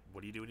 Like,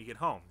 what do you do when you get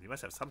home? You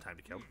must have some time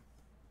to kill.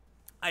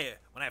 If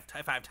I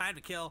have time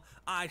to kill,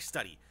 I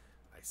study.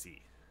 I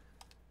see.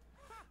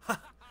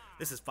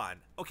 This is fun.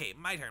 Okay,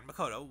 my turn.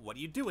 Makoto, what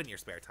do you do in your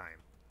spare time?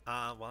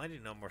 Well, I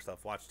didn't know more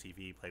stuff. Watch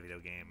TV, play video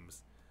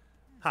games.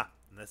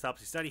 And this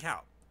helps you study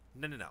how?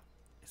 No.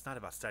 It's not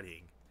about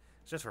studying.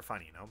 It's just for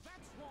fun, you know?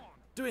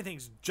 Doing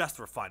things just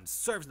for fun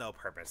serves no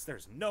purpose.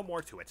 There's no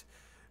more to it.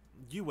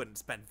 You wouldn't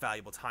spend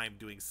valuable time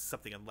doing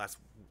something unless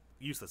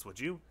useless, would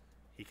you?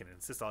 He can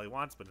insist all he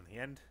wants, but in the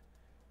end,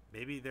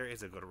 maybe there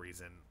is a good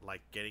reason,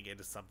 like getting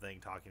into something,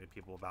 talking to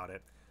people about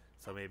it.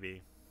 So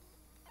maybe...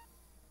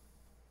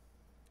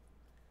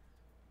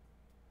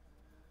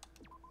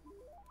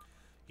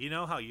 You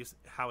know how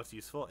it's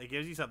useful? It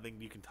gives you something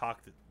you can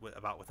talk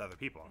about with other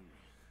people.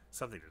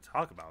 Something to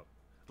talk about.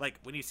 Like,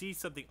 when you see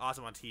something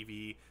awesome on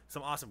TV,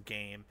 some awesome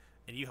game,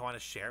 and you want to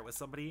share it with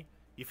somebody,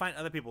 you find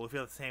other people who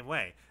feel the same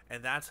way.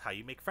 And that's how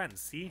you make friends,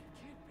 see?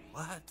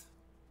 What?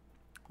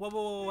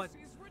 Whoa, what?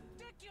 This is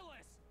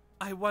ridiculous!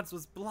 I once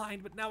was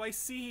blind, but now I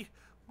see.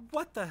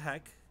 What the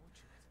heck?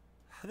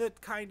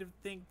 That kind of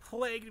thing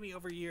plagued me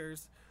over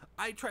years.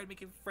 I tried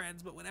making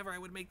friends, but whenever I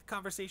would make the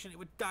conversation, it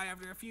would die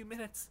after a few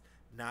minutes.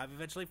 Now I've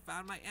eventually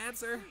found my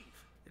answer.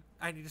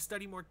 I need to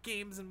study more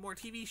games and more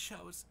TV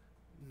shows.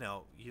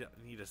 No, you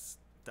don't need to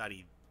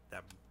study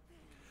them.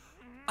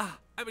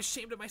 I'm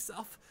ashamed of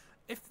myself.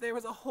 If there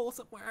was a hole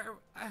somewhere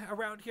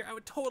around here, I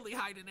would totally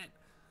hide in it.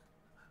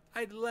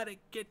 I'd let it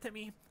get to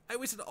me. I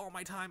wasted all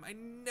my time. I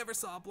never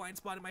saw a blind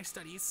spot in my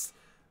studies.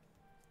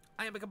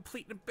 I am a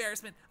complete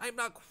embarrassment. I am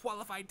not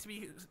qualified to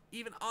be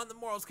even on the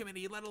morals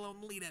committee, let alone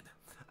lead it.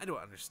 I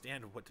don't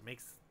understand what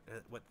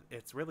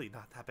it's really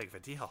not that big of a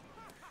deal.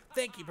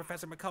 Thank you,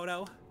 Professor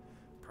Makoto.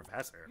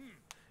 Professor?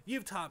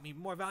 You've taught me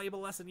more valuable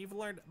lesson. You've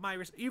earned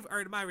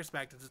my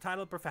respect as a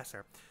title of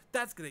professor.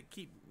 That's gonna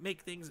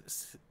make things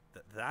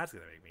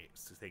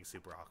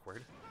super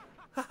awkward.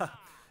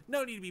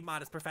 No need to be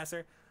modest,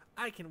 Professor.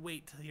 I can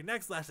wait till your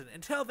next lesson.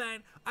 Until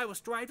then, I will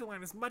strive to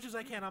learn as much as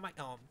I can on my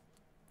own.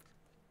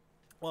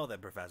 Well then,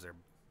 Professor,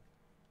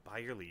 by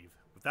your leave.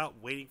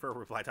 Without waiting for a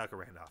reply, Tucker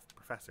ran off.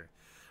 Professor.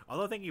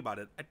 Although thinking about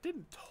it, I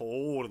didn't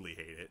totally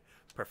hate it.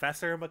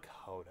 Professor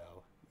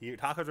Makoto.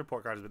 Taco's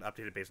report card has been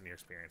updated based on your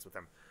experience with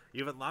him.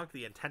 You've unlocked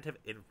the attentive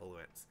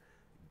influence.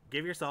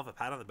 Give yourself a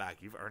pat on the back.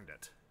 You've earned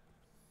it.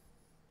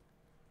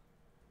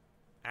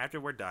 After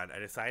we're done, I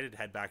decided to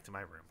head back to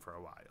my room for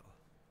a while.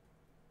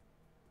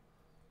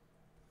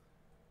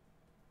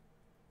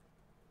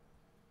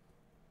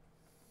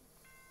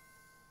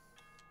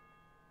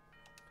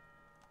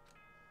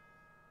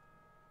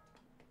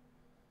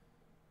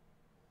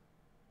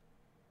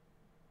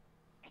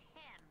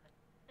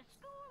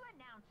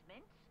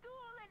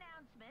 School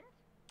announcement.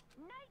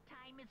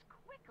 Nighttime is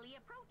quickly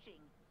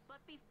approaching, but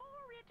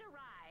before it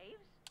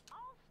arrives,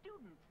 all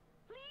students,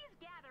 please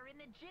gather in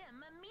the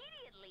gym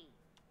immediately.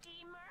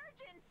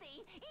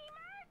 Emergency!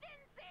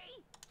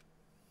 Emergency!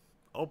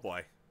 Oh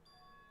boy.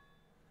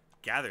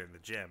 Gather in the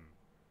gym.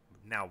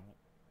 Now,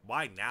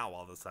 why now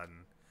all of a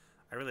sudden?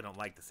 I really don't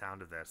like the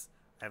sound of this.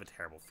 I have a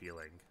terrible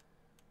feeling.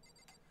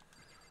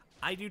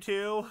 I do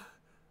too.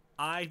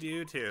 I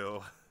do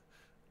too.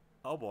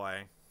 Oh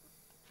boy.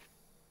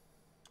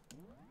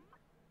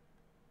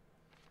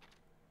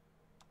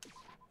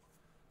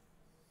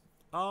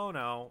 Oh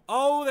no.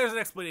 Oh, there's an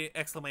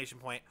exclamation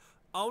point.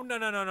 Oh no.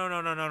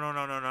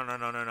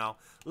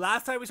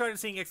 Last time we started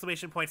seeing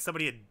exclamation points,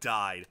 somebody had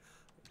died.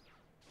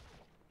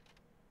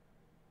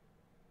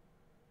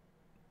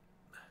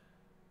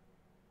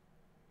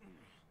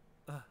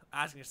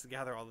 Asking us to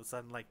gather all of a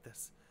sudden like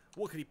this.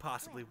 What could he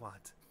possibly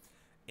want?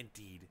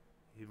 Indeed,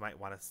 he might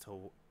want us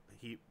to.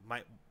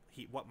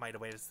 What might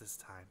await us this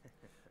time?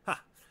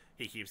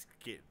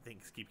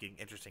 Things keep getting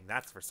interesting.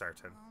 That's for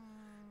certain.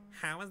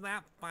 How is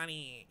that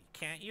funny?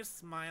 Can't you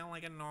smile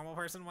like a normal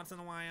person once in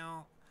a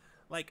while?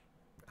 Like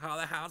how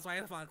the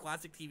housewife on a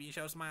classic TV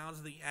show smiles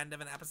at the end of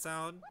an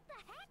episode? What the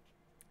heck?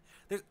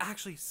 There's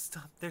actually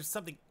there's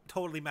something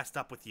totally messed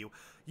up with you.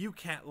 You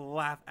can't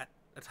laugh at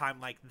a time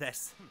like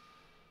this.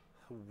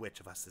 Which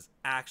of us is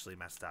actually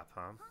messed up,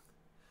 huh?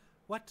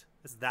 What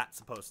is that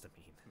supposed to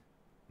mean?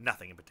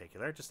 Nothing in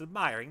particular, just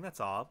admiring, that's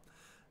all.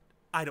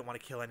 I don't want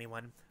to kill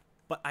anyone,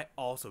 but I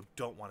also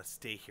don't want to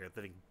stay here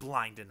living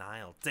blind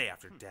denial day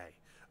after day.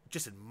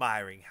 Just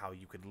admiring how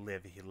you could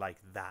live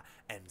like that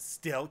and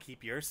still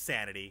keep your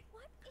sanity.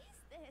 What is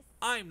this?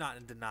 I'm not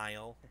in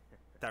denial.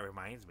 That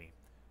reminds me.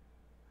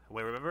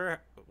 Wait,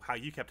 remember how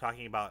you kept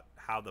talking about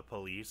how the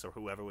police or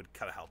whoever would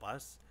come help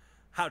us?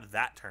 How did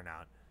that turn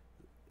out?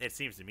 It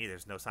seems to me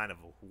there's no sign of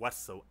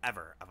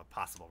whatsoever of a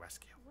possible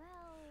rescue.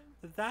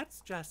 Well,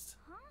 That's just...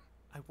 huh?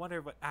 I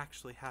wonder what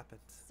actually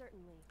happened.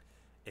 Certainly.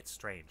 It's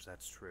strange,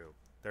 that's true.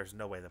 There's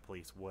no way the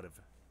police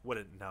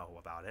wouldn't know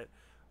about it.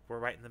 We're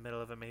right in the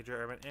middle of a major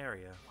urban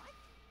area.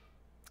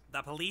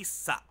 The police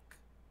suck.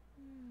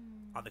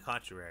 On the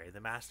contrary,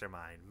 the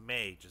mastermind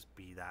may just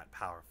be that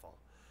powerful.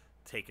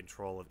 Take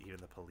control of even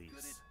the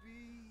police.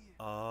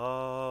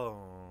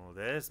 Oh,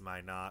 this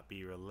might not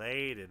be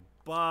related,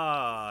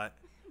 but...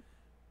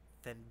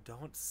 Then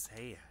don't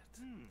say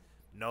it.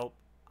 Nope,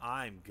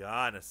 I'm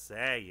gonna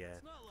say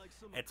it.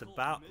 It's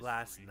about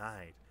last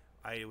night.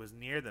 I was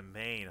near the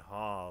main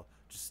hall,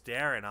 just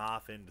staring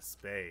off into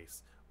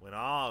space, when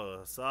all of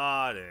a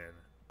sudden,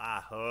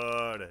 I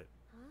heard it.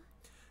 Huh?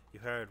 You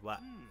heard what?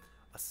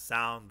 A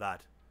sound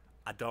that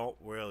I don't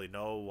really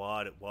know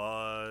what it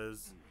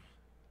was.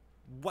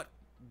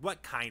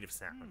 What kind of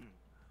sound?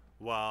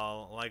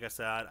 Well, like I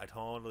said, I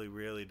totally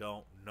really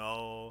don't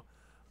know.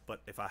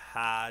 But if I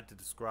had to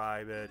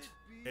describe it,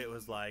 it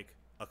was like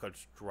a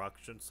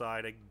construction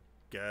site, I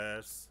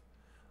guess.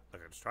 A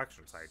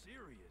construction site?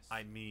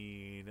 I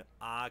mean,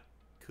 I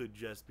could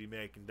just be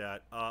making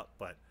that up,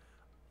 but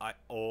I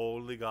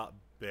only got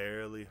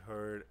barely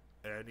heard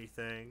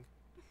anything.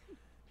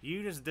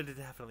 You just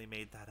definitely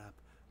made that up.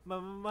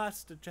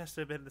 Must have just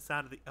have been the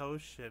sound of the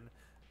ocean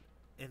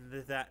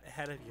in that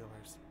head of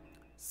yours.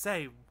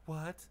 Say,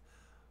 what?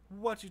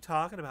 What you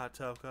talking about,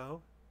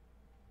 Toko?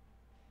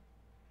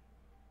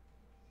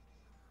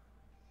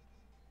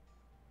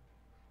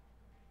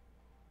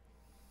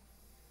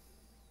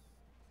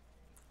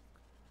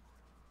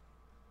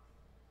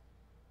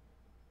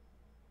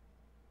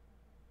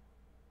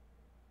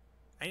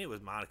 I knew it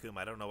was Monokuma.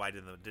 I don't know why I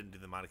didn't do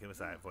the Monokuma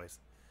side voice.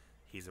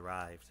 He's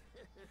arrived.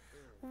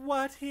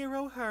 What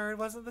Hiro heard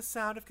wasn't the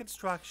sound of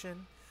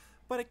construction,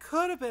 but it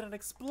could have been an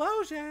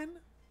explosion.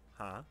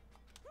 Huh?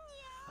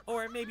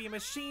 Or maybe a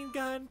machine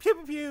gun. Pew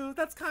pew pew.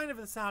 That's kind of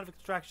the sound of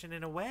construction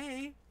in a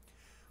way.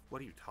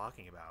 What are you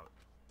talking about?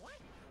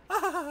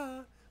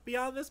 What?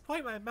 Beyond this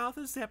point, my mouth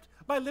is zipped,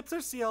 my lips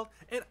are sealed,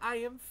 and I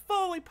am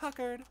fully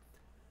puckered.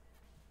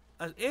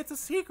 It's a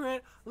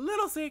secret.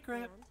 Little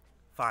secret.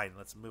 Fine,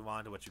 let's move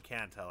on to what you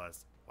can tell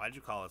us. Why did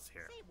you call us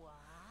here? Say what?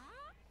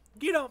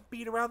 You don't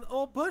beat around the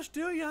old bush,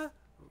 do ya?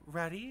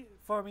 Ready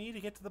for me to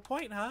get to the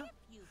point, huh?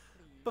 You please.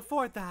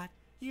 Before that,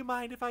 you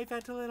mind if I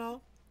vent a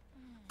little?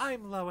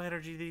 I'm low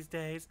energy these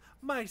days.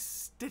 My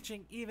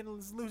stitching even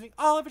is losing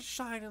all of its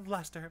shine and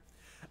luster.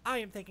 I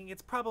am thinking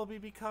it's probably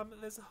become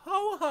this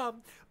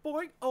ho-hum,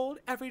 boring old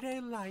everyday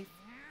life.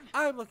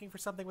 I'm looking for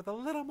something with a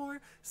little more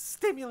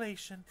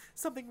stimulation,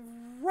 something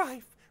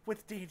rife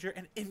with danger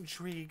and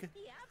intrigue.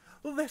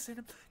 Yep.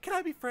 Listen, can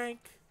I be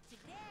frank?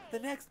 Today. The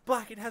next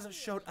Blackett hasn't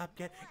showed up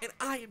yet, and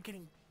I am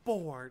getting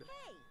bored.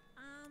 Hey,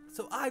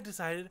 So I've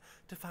decided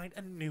to find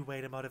a new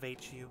way to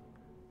motivate you.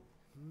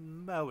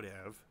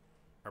 Motive?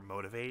 Or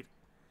motivate?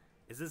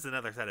 Is this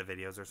another set of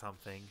videos or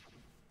something?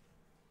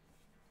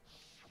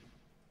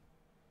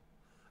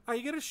 Are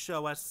you going to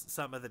show us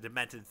some of the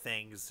demented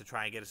things to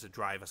try and get us to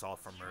drive us all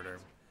for murder?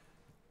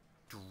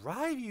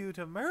 Drive you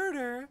to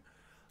murder?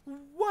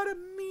 What a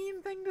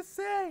mean thing to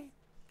say.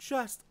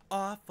 Just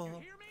awful. You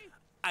hear me?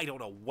 I don't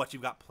know what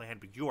you've got planned,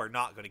 but you are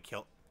not going to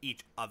kill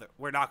each other.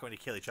 We're not going to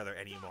kill each other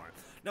anymore.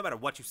 No matter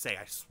what you say,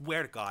 I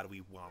swear to God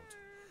we won't.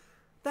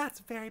 That's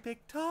very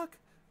big talk.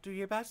 Do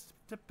your best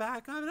to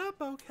back it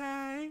up,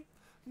 okay?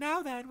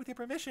 Now then, with your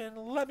permission,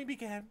 let me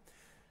begin.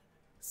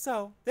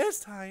 So,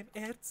 this time,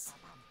 it's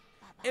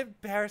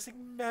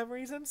embarrassing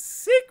memories and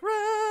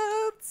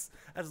secrets.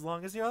 As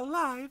long as you're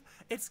alive,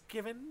 it's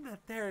given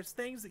that there's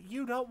things that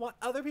you don't want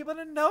other people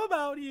to know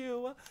about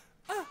you.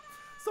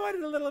 So I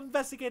did a little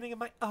investigating of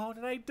my own,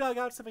 and I dug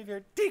out some of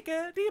your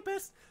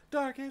deepest,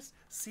 darkest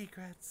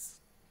secrets.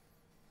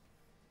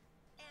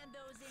 and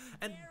those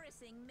And-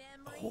 embarrassing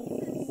memories Oh.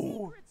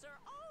 and secrets are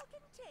all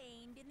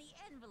contained in the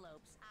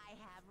envelopes I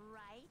have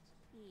right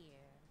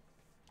here.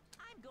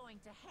 I'm going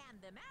to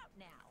hand them out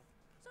now,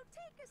 so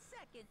take a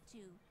second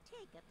to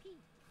take a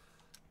peek.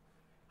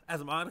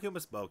 As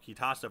Monokuma spoke, he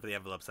tossed over the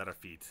envelopes at our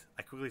feet.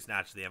 I quickly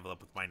snatched the envelope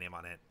with my name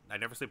on it. I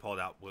nervously pulled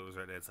out what was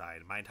written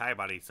inside. My entire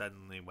body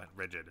suddenly went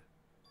rigid.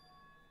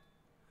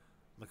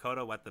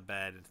 Makoto wet the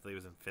bed until he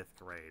was in 5th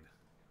grade.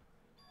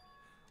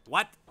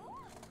 What?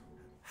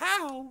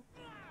 How?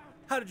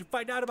 How did you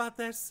find out about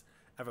this?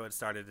 Everyone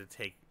started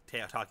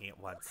to talking at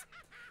once.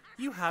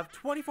 You have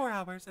 24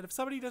 hours, and if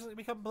somebody doesn't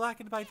become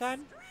blackened by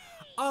then,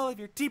 all of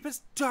your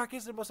deepest,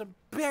 darkest, and most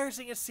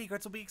embarrassingest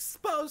secrets will be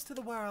exposed to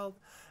the world.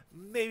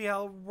 Maybe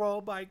I'll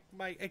roll by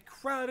a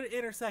crowded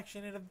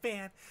intersection in a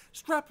van,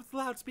 strapped with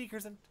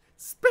loudspeakers, and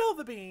spill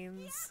the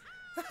beans.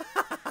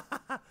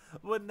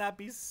 Wouldn't that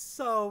be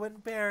so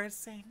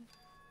embarrassing?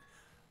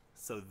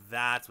 So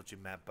that's what you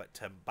meant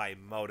by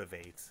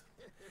motivate.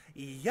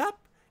 Yup,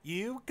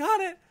 you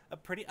got it. A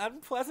pretty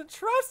unpleasant,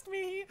 trust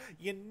me.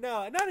 You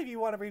know, none of you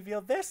want to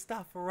reveal this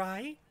stuff,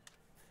 right?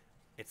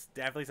 It's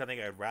definitely something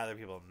I'd rather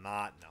people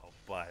not know,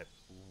 but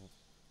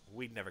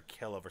we'd never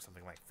kill over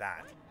something like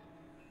that.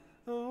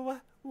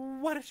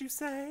 What did you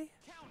say?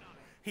 Count on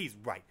it. He's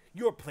right.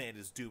 Your plan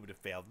is doomed to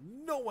fail.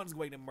 No one's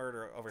going to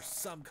murder over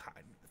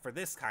for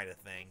this kind of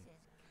thing. This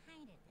is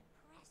kind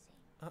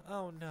of depressing.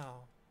 Oh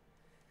no.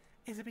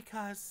 Is it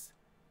because,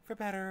 for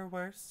better or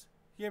worse,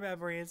 your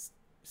memory is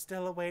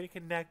still a way to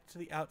connect to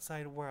the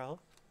outside world?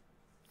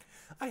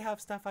 I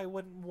have stuff I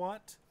wouldn't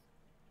want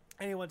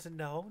anyone to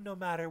know, no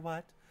matter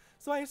what,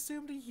 so I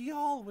assumed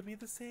y'all would be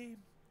the same.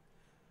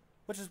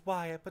 Which is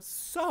why I put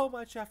so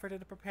much effort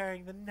into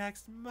preparing the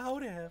next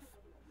motive.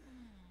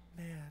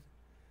 Man,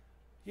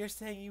 you're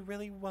saying you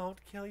really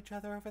won't kill each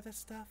other over this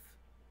stuff?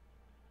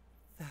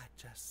 That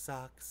just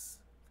sucks.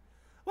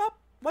 Well,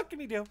 what can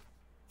we do?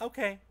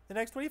 Okay, the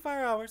next 24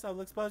 hours I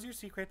will expose your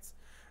secrets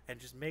and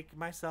just make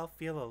myself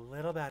feel a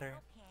little better.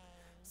 Okay.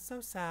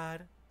 So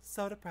sad,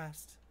 so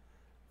depressed.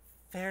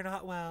 Fare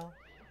not well.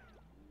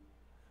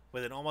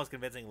 With an almost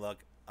convincing look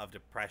of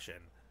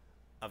depression,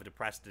 of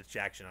depressed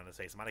dejection on his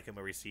face,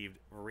 Monokuma receded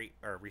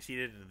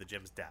into the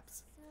gym's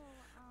depths. So,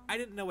 I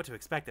didn't know what to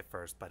expect at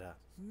first, but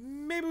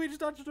maybe we just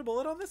dodged a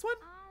bullet on this one?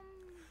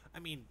 I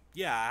mean,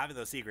 yeah, having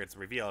those secrets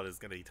revealed is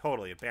going to be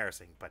totally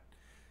embarrassing, but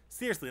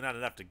seriously not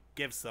enough to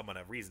give someone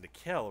a reason to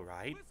kill,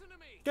 right? Listen to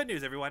me. Good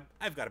news, everyone.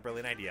 I've got a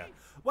brilliant idea.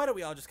 Why don't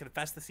we all just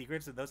confess the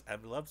secrets in those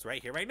envelopes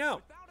right here, right now?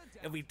 Without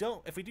a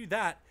doubt. If we do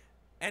that,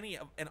 any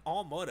and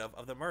all motive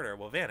of the murder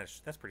will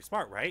vanish. That's pretty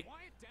smart, right?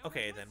 Quiet down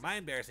Okay, and then listen. my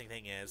embarrassing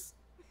thing is,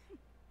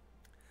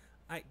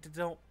 I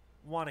don't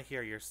want to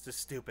hear your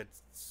stupid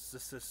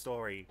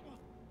story.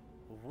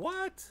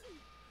 What?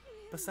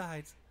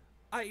 Besides,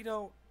 I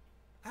don't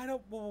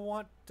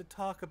want to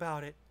talk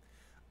about it.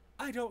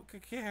 I don't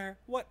care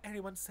what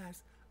anyone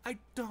says. I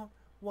don't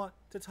want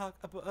to talk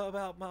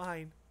about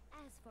mine.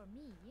 as for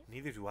me,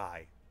 Neither do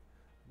I.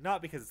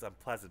 Not because it's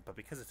unpleasant, but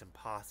because it's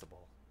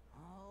impossible.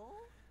 Oh?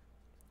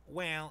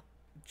 Well,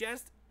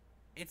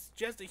 it's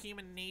just a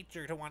human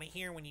nature to want to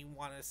hear when you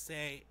want to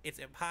say it's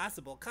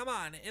impossible. Come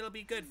on, it'll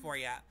be good for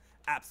you.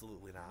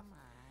 Absolutely not. Come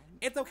on.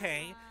 It's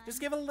okay. Just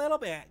give a little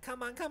bit.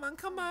 Come on, come on,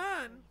 come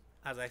on.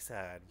 As I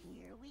said.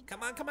 Here we Come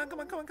go. on, come on, come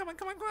on, come on, come on,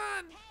 come on, come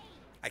on.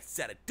 I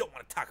said I don't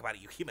want to talk about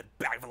it, you human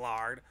bag of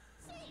lard.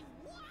 Say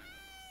what?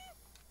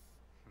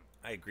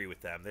 I agree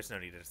with them. There's no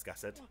need to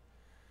discuss it.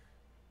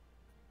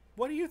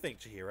 What do you think,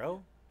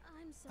 Chihiro?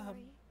 I'm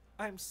sorry.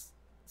 I'm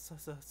so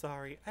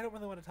sorry. I don't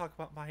really want to talk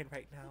about mine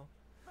right now.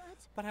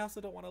 But I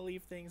also don't want to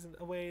leave things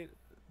the way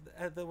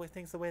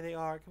they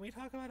are. Can we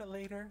talk about it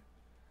later?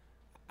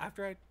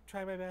 After I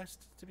try my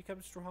best to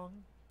become strong?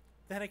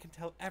 Then I can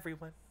tell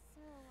everyone.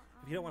 So,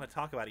 If you don't want to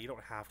talk about it, you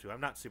don't have to. I'm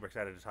not super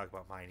excited to talk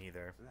about mine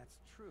either. That's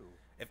true.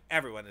 If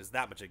everyone is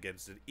that much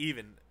against it,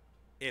 even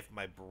if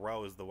my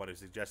bro is the one who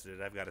suggested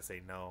it, I've got to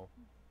say no.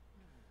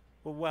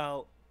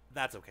 Well,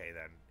 that's okay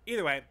then.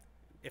 Either way,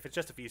 if it's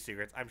just a few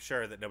secrets, I'm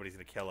sure that nobody's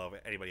going to kill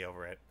anybody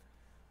over it.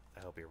 I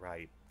hope you're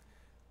right.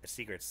 A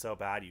secret's so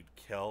bad you'd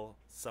kill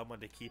someone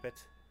to keep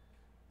it?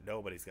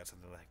 Nobody's got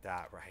something like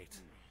that, right?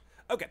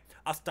 Okay,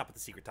 I'll stop with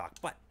the secret talk,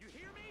 but You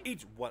hear me?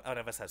 each one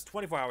of us has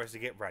 24 hours to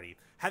get ready.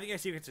 Having our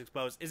secrets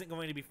exposed isn't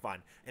going to be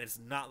fun, and it's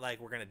not like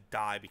we're going to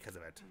die because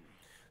of it.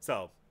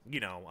 So,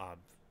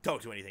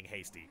 don't do anything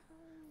hasty.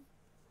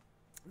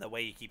 The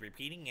way you keep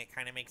repeating it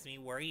kind of makes me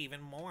worry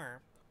even more.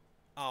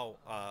 Oh,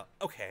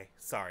 okay,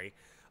 sorry.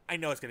 I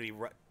know it's going to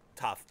be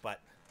tough, but...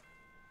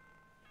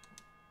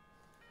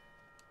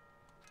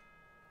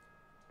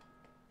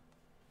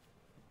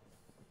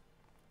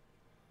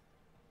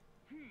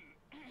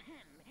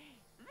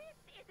 This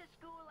is a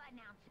school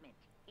announcement.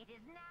 It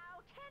is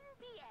now 10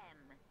 p.m.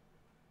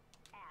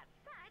 As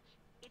such,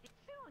 it is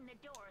soon the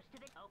doors to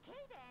the...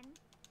 Okay then.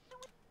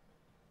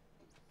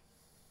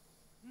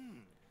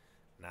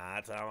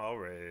 Night time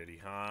already,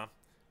 huh?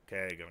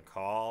 Okay, gonna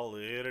call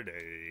it a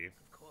day.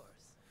 Of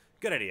course.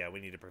 Good idea, we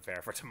need to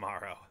prepare for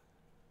tomorrow.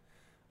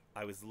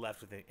 I was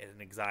left with an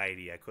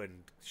anxiety I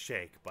couldn't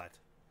shake, but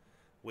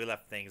we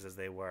left things as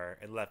they were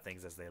and left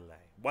things as they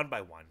lay. One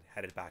by one,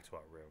 headed back to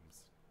our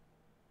rooms.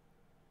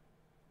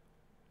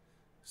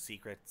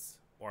 Secrets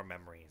or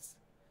memories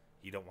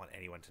you don't want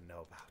anyone to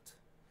know about.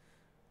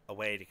 A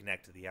way to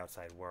connect to the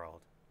outside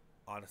world.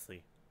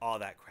 Honestly, all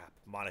that crap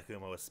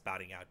Monokuma was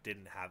spouting out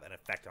didn't have an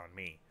effect on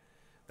me.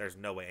 There's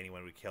no way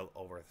anyone would kill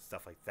over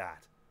stuff like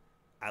that.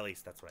 At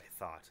least that's what I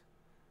thought.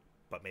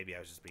 But maybe I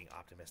was just being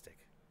optimistic.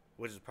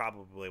 Which is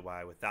probably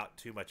why, without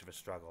too much of a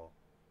struggle...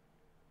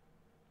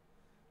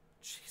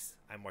 Jeez,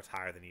 I'm more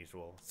tired than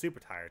usual. Super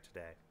tired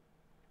today.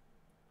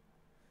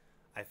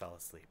 I fell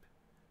asleep.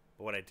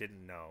 But what I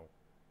didn't know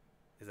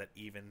is that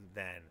even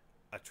then,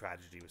 a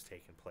tragedy was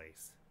taking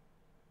place.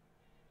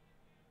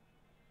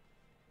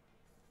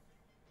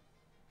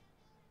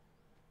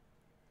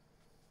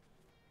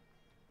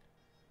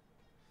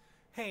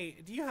 Hey,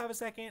 do you have a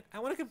second? I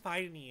want to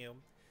confide in you.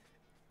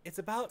 It's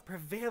about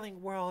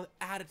prevailing world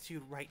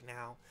attitude right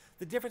now.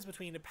 The difference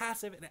between a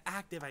passive and an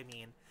active, I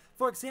mean.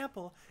 For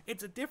example,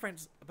 it's a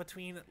difference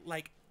between,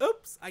 like,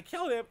 oops, I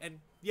killed him, and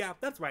yeah,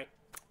 that's right,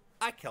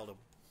 I killed him.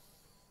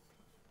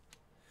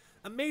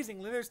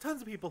 Amazingly, there's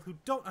tons of people who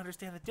don't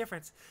understand the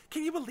difference.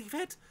 Can you believe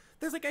it?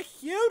 There's like a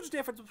huge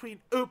difference between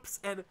oops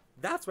and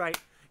that's right.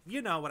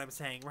 You know what I'm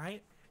saying,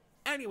 right?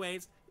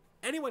 Anyways,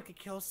 anyone could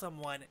kill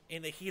someone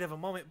in the heat of a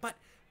moment, but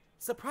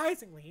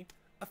surprisingly,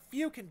 a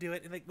few can do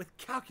it with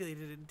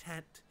calculated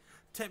intent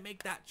to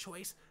make that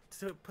choice,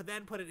 to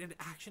then put it into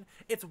action.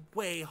 It's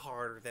way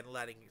harder than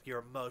letting your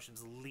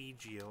emotions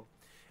lead you.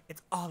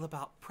 It's all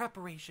about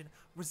preparation,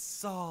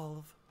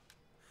 resolve.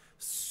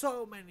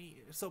 So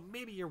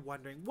maybe you're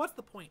wondering, what's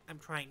the point I'm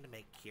trying to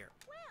make here?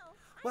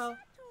 Well, I'm not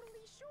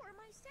totally sure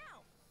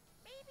myself.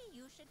 Maybe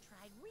you should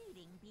try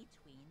reading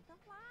between the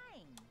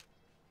lines.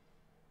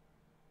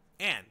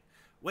 And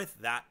with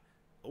that,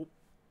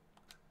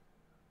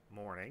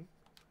 morning.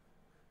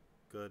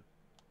 Good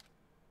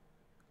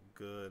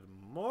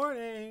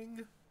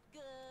morning.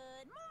 Good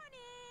morning.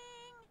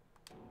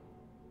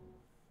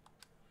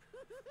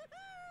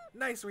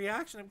 Nice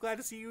reaction. I'm glad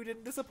to see you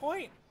didn't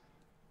disappoint.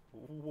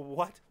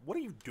 What? What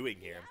are you doing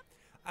here? Yep.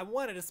 I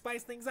wanted to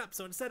spice things up,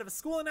 so instead of a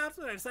school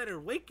announcement, I decided to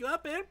wake you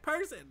up in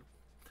person.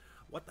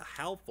 What the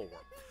hell for?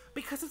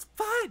 Because it's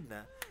fun!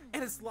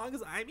 And as long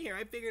as I'm here,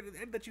 I figured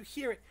that you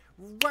hear it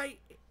right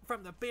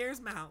from the bear's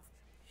mouth.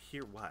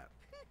 Hear what?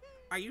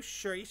 Are you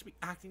sure you should be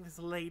acting this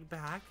laid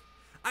back?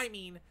 I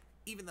mean,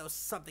 even though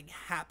something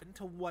happened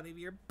to one of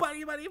your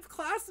buddy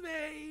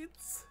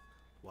classmates.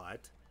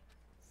 What?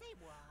 Say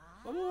what?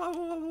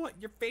 What?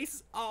 Your face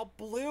is all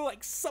blue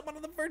like someone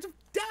on the verge of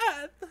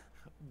death.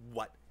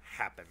 What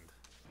happened?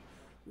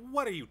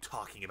 What are you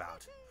talking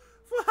about?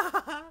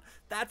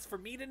 That's for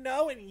me to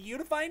know and you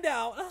to find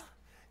out.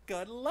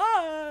 Good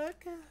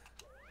luck.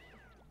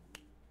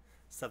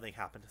 Something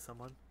happened to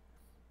someone?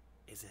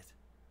 Is it?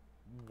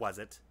 Was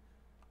it?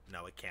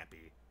 No, it can't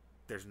be.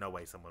 There's no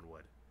way someone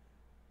would.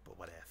 But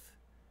what if?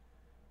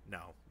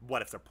 No,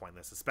 what ifs are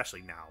pointless,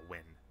 especially now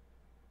when...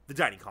 The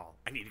dining hall.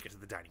 I need to get to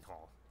the dining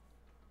hall.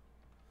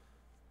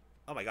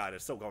 Oh my god,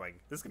 it's still going.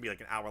 This is gonna be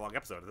like an hour-long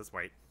episode at this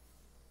point.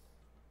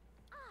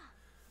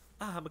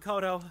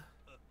 Makoto.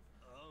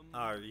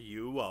 Are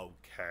you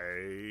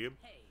okay?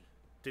 Hey.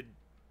 Did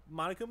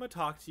Monokuma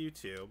talk to you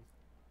too?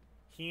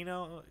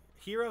 Hiro,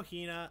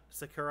 Hina,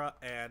 Sakura,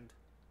 and...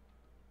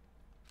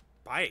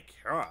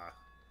 Bayakura?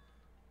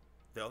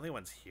 The only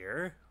ones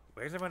here?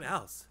 Where's everyone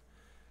else?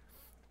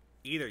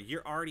 Either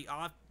you're already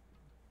off...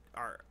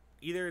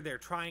 Either they're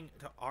trying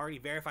to already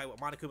verify what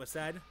Monokuma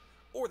said,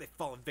 or they've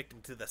fallen victim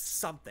to the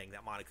something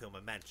that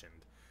Monokuma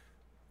mentioned.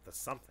 The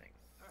something.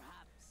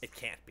 Perhaps. It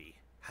can't be.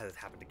 Has it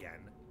happened again?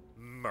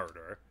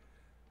 Murder.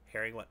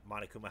 Hearing what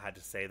Monokuma had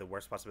to say, the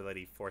worst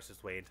possibility forced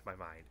its way into my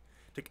mind.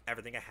 Took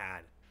everything I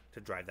had to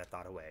drive that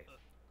thought away.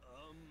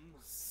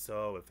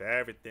 So if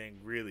everything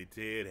really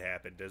did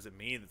happen, does it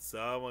mean that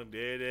someone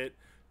did it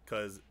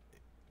because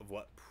of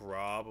what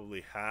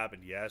probably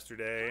happened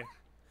yesterday?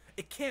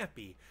 It can't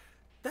be.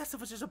 That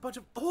stuff was just a bunch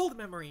of old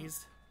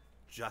memories.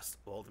 Just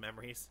old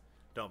memories?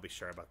 Don't be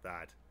sure about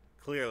that.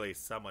 Clearly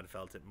someone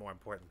felt it more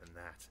important than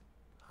that.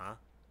 Huh?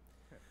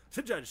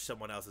 To judge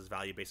someone else's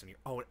value based on your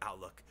own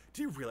outlook.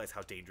 Do you realize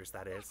how dangerous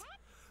that is?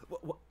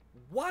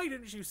 Why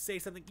didn't you say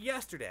something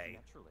yesterday?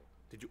 Naturally.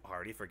 Did you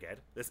already forget?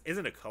 This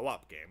isn't a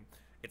co-op game.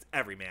 It's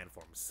every man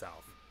for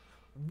himself.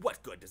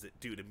 What good does it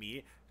do to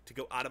me to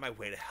go out of my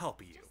way to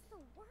help you? Just the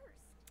worst.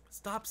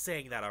 Stop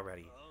saying that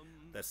already.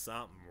 There's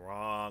something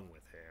wrong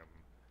with him.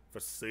 For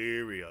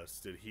serious,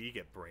 did he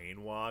get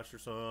brainwashed or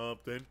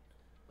something?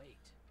 Wait.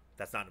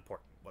 That's not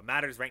important. What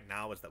matters right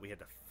now is that we had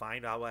to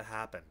find out what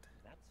happened.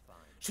 That's fine.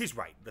 She's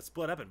right. Let's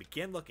split up and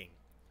begin looking.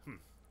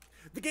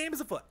 The game is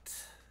afoot.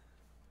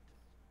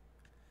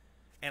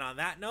 And on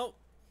that note,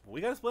 we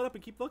gotta split up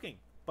and keep looking.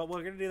 But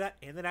we're gonna do that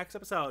in the next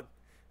episode.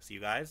 See you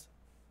guys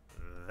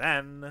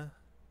then.